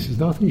place. There's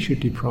nothing should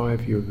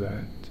deprive you of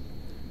that.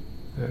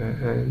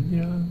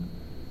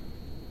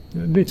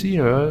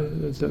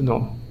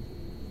 Not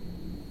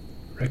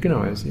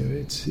recognise.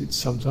 It's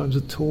sometimes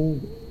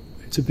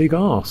it's a big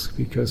ask,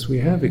 because we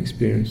have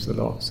experienced a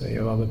lot, say,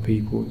 of other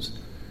people's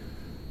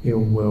ill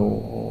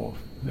will or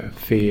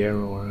fear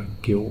or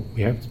guilt.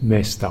 We have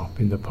messed up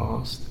in the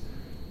past.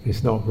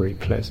 It's not very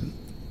pleasant.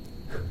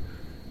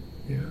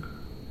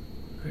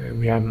 And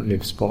we haven't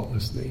lived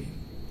spotlessly.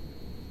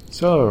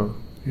 So,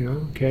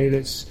 okay,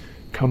 let's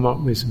come up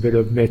with a bit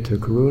of metta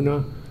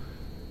karuna.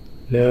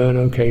 Learn,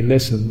 okay,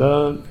 lesson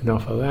learned,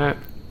 enough of that.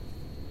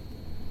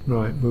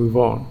 Right, move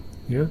on.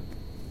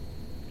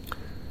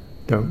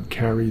 Don't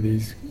carry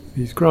these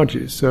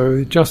grudges.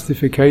 So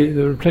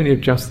there are plenty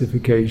of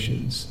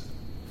justifications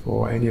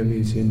for any of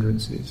these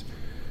hindrances,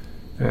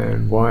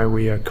 and why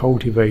we are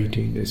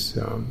cultivating this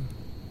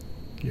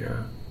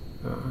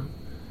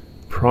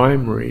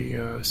primary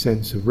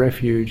sense of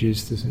refuge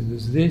is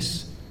there's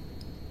this.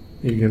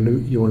 You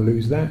want to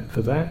lose that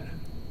for that.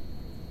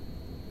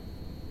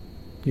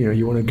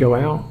 You want to go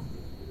out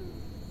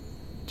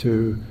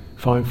to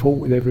find fault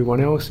with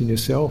everyone else and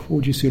yourself, or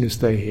would you sooner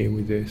stay here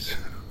with this?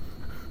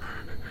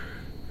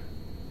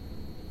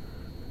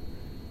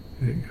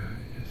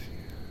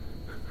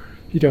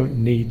 You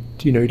don't need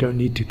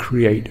to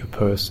create a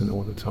person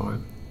all the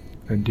time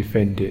and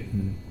defend it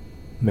and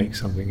make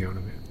something out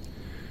of it.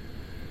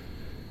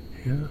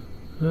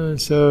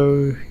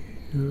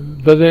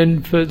 But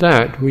then for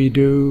that we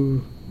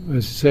do,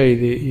 as I say,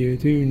 you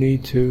do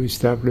need to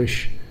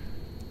establish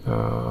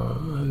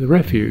the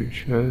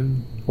refuge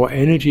and what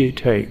energy it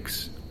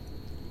takes.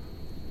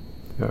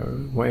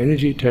 What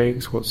energy it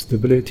takes, what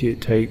stability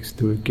it takes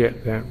to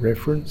get that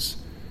reference.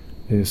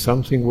 There's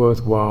something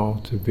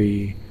worthwhile to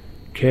be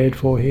cared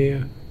for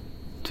here,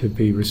 to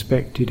be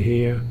respected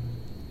here,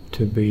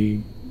 to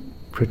be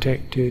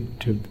protected,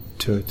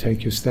 to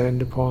take your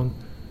stand upon,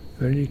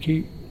 and you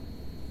keep.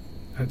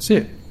 That's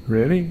it,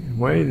 really.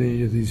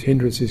 These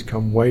hindrances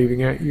come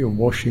waving at you and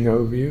washing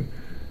over you,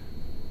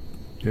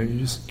 and you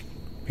just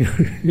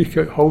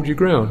you hold your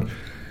ground.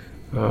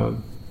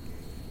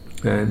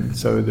 And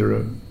so there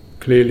are.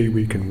 Clearly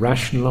we can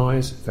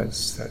rationalise,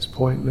 that's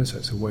pointless,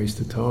 that's a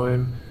waste of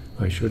time,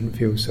 I shouldn't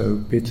feel so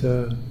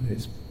bitter,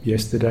 it's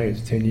yesterday,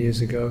 it's 10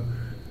 years ago.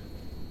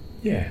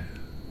 Yeah,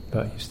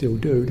 but you still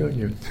do, don't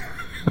you?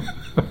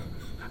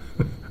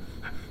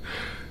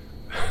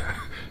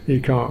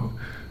 You can't,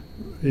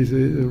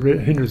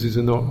 the hindrances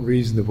are not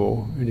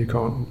reasonable and you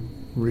can't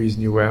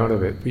reason your way out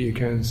of it, but you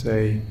can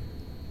say,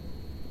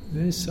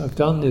 I've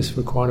done this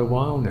for quite a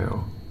while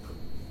now.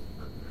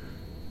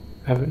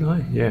 Haven't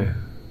I? Yeah.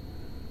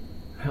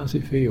 How's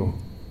it feel?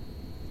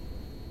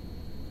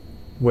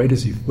 Where do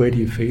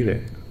you feel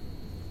it?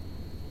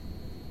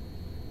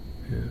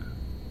 Yeah.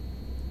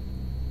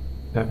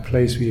 That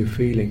place where you're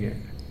feeling it.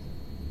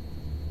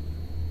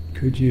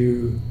 Could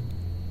you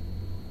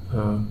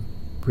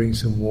bring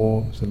some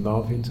warmth and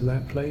love into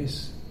that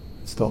place?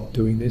 Stop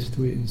doing this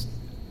to it and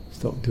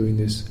stop doing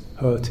this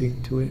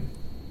hurting to it?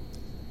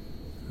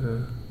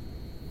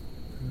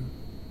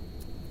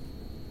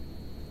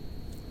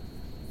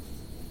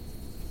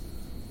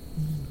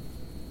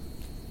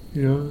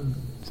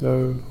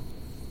 So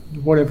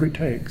whatever it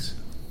takes.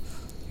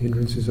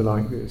 Hindrances are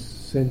like this.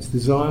 Sense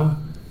desire,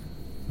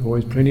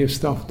 always plenty of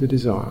stuff to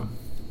desire.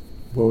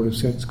 World of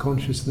sense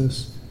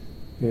consciousness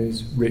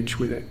is rich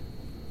with it.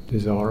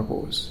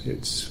 Desirables.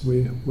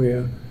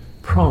 We're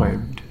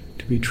primed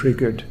to be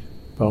triggered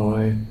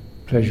by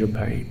pleasure,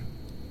 pain.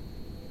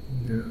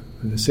 And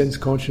the sense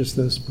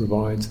consciousness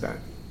provides that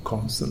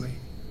constantly.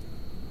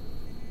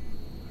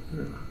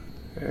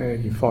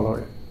 And you follow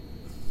it.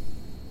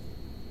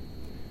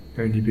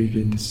 And you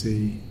begin to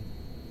see,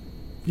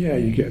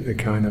 you get the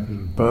kind of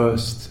little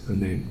burst, and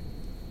then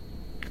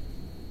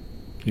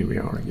here we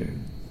are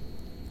again,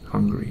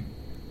 hungry,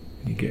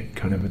 and you get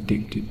kind of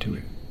addicted to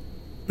it.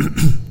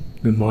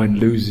 The mind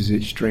loses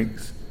its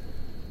strength,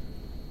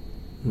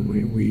 and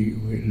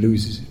it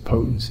loses its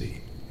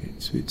potency.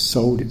 It's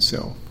sold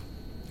itself.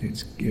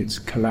 It's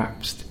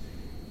collapsed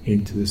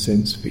into the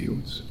sense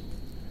fields,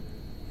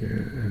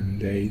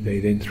 and they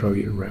then throw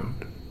you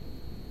around.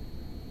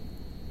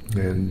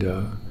 And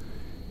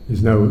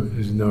there's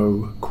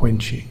no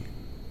quenching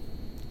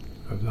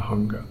of the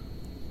hunger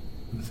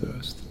and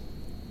thirst.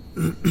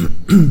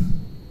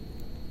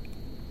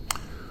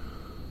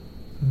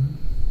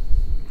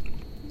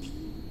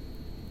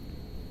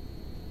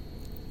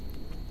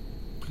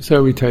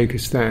 So we take a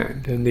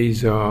stand, and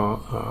these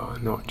are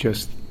not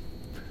just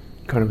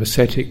kind of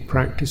ascetic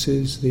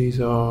practices,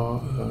 these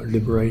are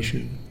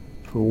liberation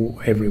for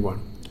everyone.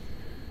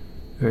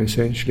 And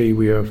essentially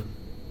we have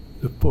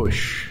the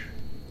push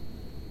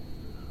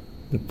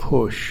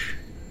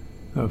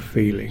of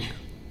feeling,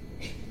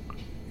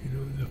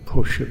 the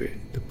push of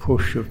it, the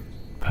push of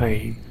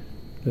pain,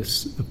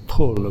 the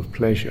pull of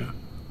pleasure.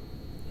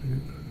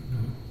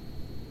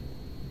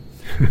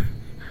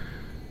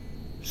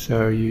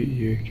 So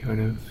you kind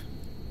of,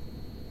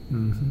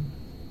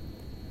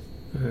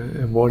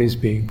 and what is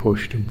being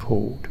pushed and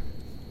pulled?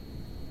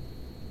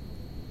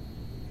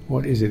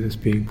 What is it that's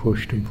being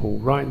pushed and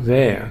pulled? Right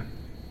there.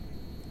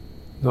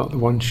 Not that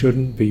one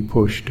shouldn't be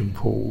pushed and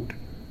pulled.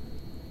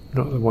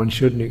 Not that one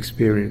shouldn't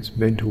experience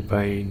mental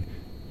pain,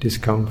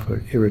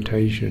 discomfort,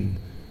 irritation,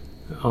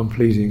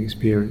 unpleasing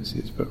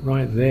experiences, but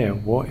right there,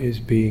 what is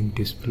being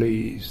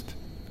displeased?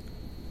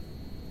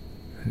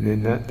 And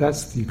then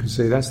that's, you could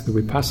say, that's the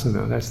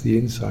vipassana, that's the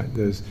insight.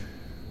 There's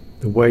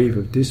the wave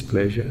of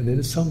displeasure, and then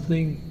there's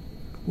something,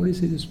 what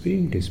is it that's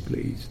being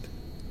displeased?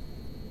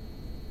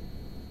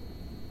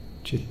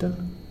 Citta?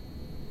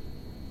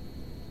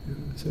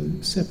 So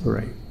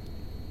separate.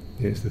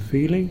 There's the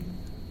feeling,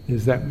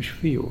 there's that which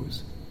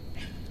feels.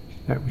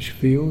 That which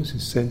feels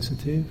is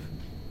sensitive.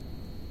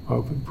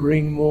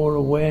 Bring more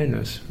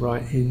awareness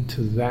right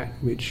into that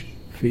which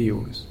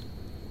feels.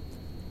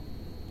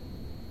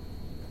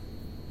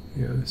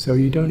 So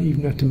you don't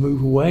even have to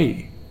move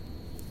away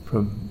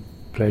from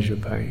pleasure,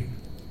 pain.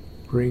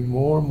 Bring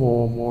more and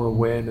more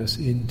awareness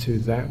into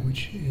that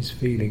which is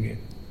feeling it.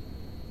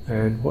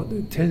 And what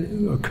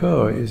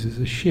occur is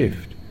a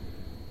shift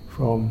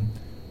from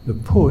the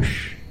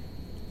push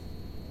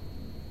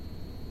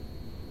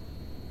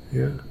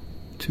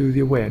to the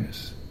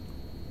awareness.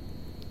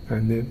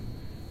 And then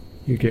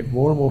you get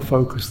more and more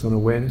focused on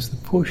awareness. The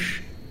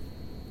push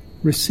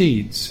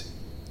recedes.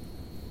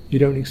 You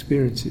don't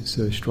experience it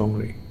so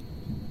strongly.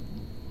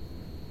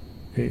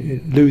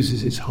 it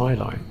loses its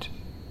highlight.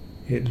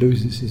 It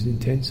loses its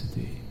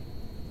intensity.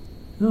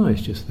 No,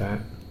 it's just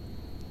that.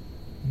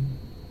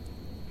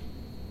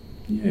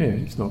 Yeah,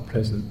 it's not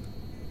pleasant.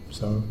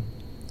 So,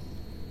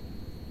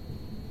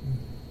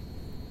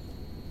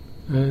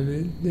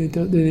 and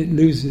it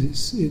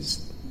loses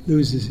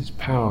its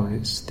power and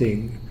its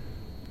sting,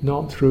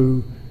 not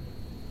through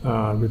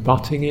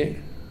rebutting it,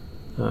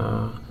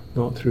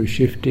 not through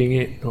shifting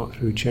it, not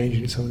through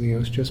changing it to something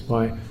else, just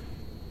by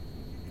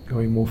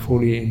going more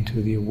fully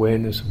into the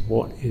awareness of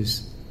what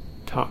is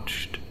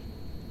touched.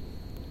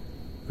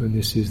 And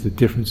this is the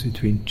difference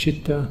between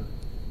citta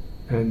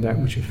and that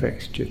which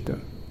affects citta.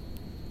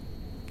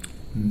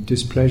 And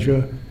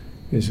displeasure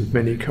is of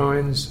many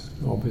kinds.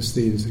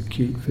 Obviously there's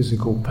acute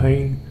physical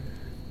pain,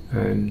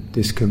 and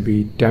this can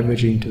be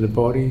damaging to the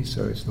body,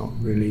 so it's not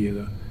really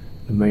the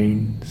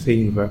main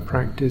theme of our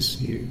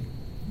practice. You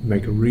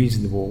make a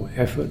reasonable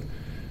effort.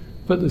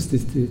 But there's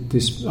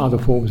this other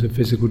forms of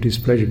physical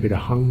displeasure, a bit of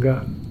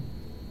hunger,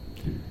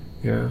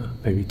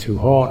 maybe too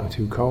hot or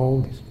too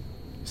cold.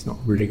 It's not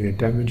really going to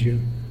damage you.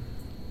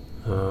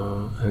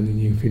 And then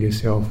you feel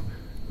yourself,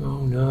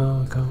 oh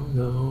no, I can't,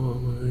 no.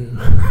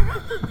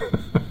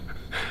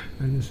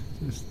 And it's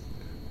just,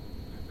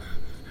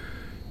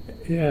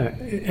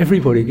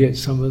 everybody gets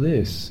some of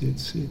this.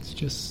 It's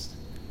just,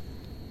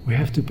 we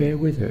have to bear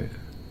with it.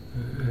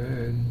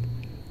 And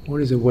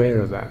one is aware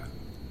of that.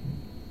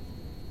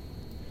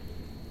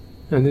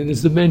 And then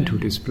there's the mental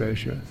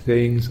displeasure,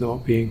 things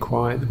not being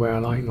quiet the way I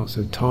like, not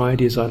so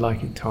tidy as I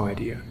like it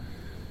tidier,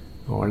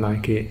 or I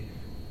like it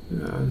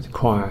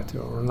quieter,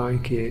 or I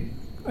like it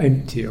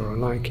emptier, or I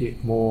like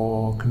it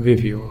more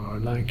convivial, or I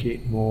like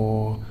it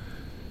more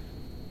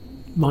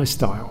my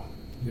style.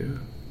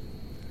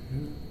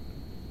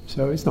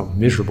 So it's not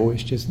miserable,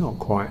 it's just not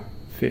quite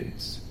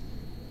fits.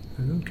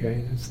 And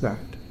okay, that's that.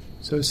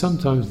 So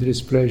sometimes the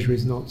displeasure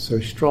is not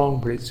so strong,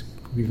 but it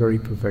can be very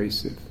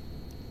pervasive.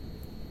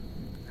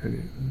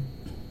 And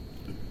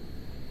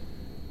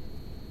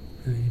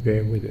you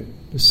bear with it.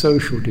 The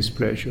social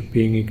displeasure,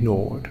 being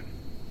ignored.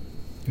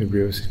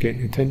 Everybody else is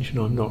getting attention,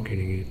 I'm not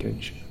getting any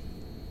attention.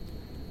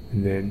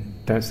 And then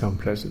that's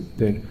unpleasant.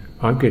 Then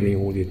I'm getting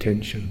all the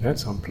attention,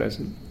 that's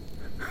unpleasant.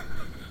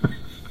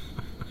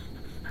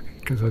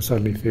 Because I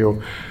suddenly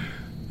feel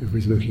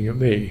everybody's looking at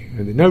me,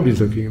 and then nobody's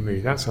looking at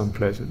me, that's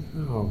unpleasant.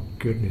 Oh,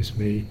 goodness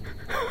me.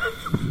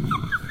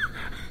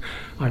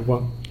 I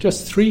want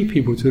just 3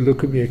 people to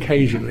look at me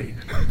occasionally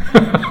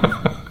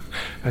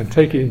and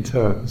take it in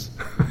turns,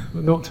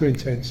 but not too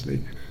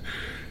intensely.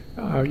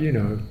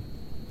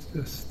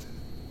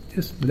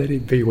 Just let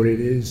it be what it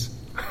is.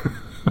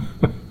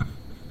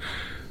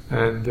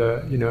 And,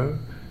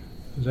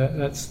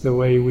 that's the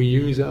way we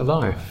use our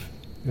life.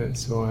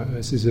 That's why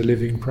this is a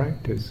living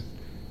practice.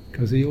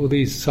 Because all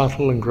these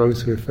subtle and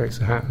grosser effects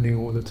are happening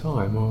all the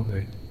time, aren't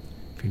they?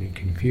 Feeling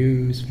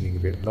confused, feeling a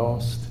bit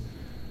lost,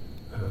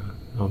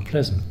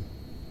 unpleasant.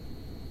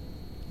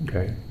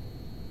 Okay,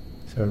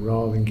 so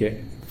rather than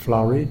get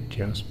flurried,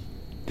 just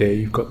there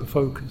you've got the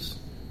focus.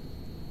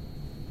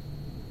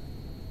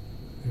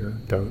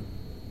 Don't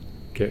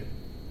get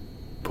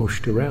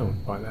pushed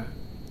around by that.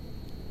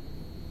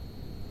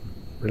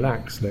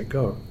 Relax, let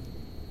go.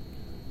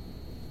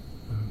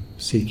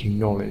 Seeking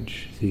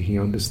knowledge, seeking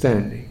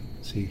understanding,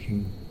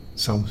 seeking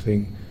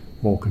something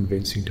more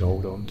convincing to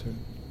hold on to.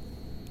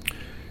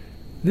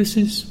 This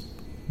is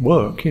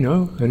work,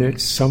 and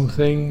it's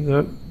something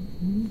that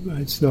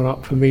it's not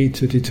up for me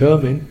to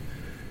determine.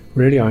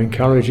 Really, I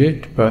encourage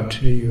it,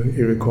 but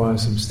it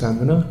requires some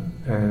stamina,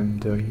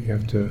 and you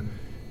have to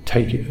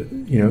take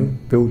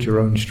it, build your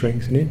own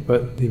strength in it.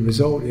 But the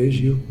result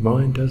is your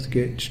mind does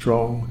get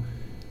strong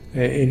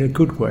in a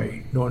good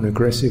way, not an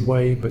aggressive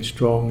way, but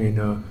strong in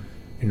a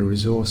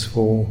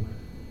resourceful,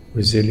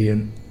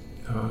 resilient,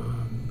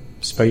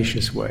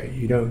 spacious way.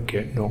 You don't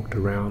get knocked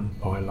around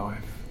by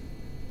life.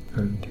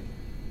 And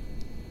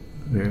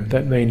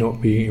that may not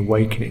be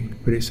awakening,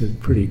 but it's a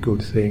pretty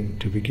good thing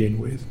to begin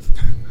with.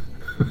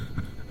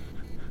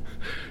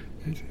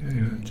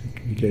 To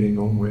be getting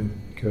on with,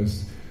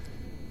 because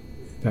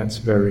that's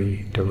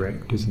very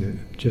direct, isn't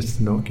it? Just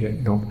to not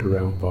get knocked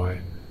around by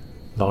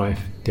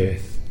life,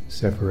 death,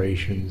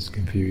 separations,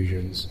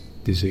 confusions,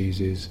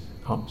 diseases,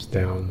 ups,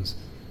 downs,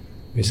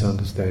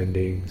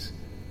 misunderstandings,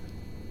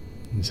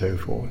 and so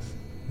forth.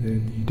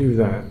 And you do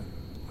that,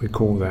 we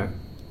call that,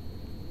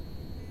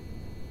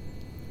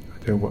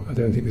 I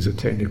don't think there's a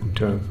technical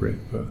term for it,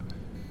 but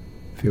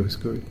it feels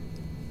good.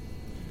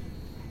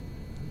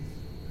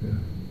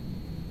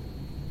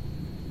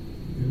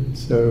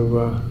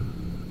 So,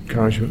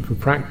 encouragement for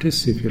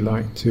practice. If you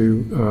like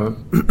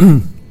to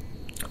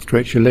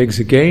stretch your legs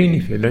again,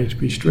 if you like to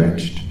be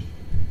stretched,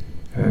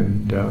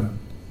 and I've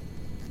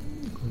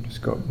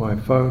just got my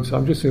phone, so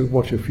I'm just going to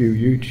watch a few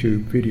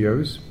YouTube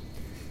videos.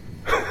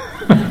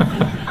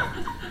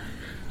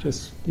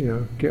 Just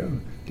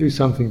do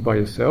something by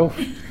yourself,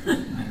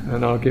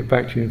 and I'll get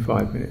back to you in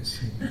 5 minutes.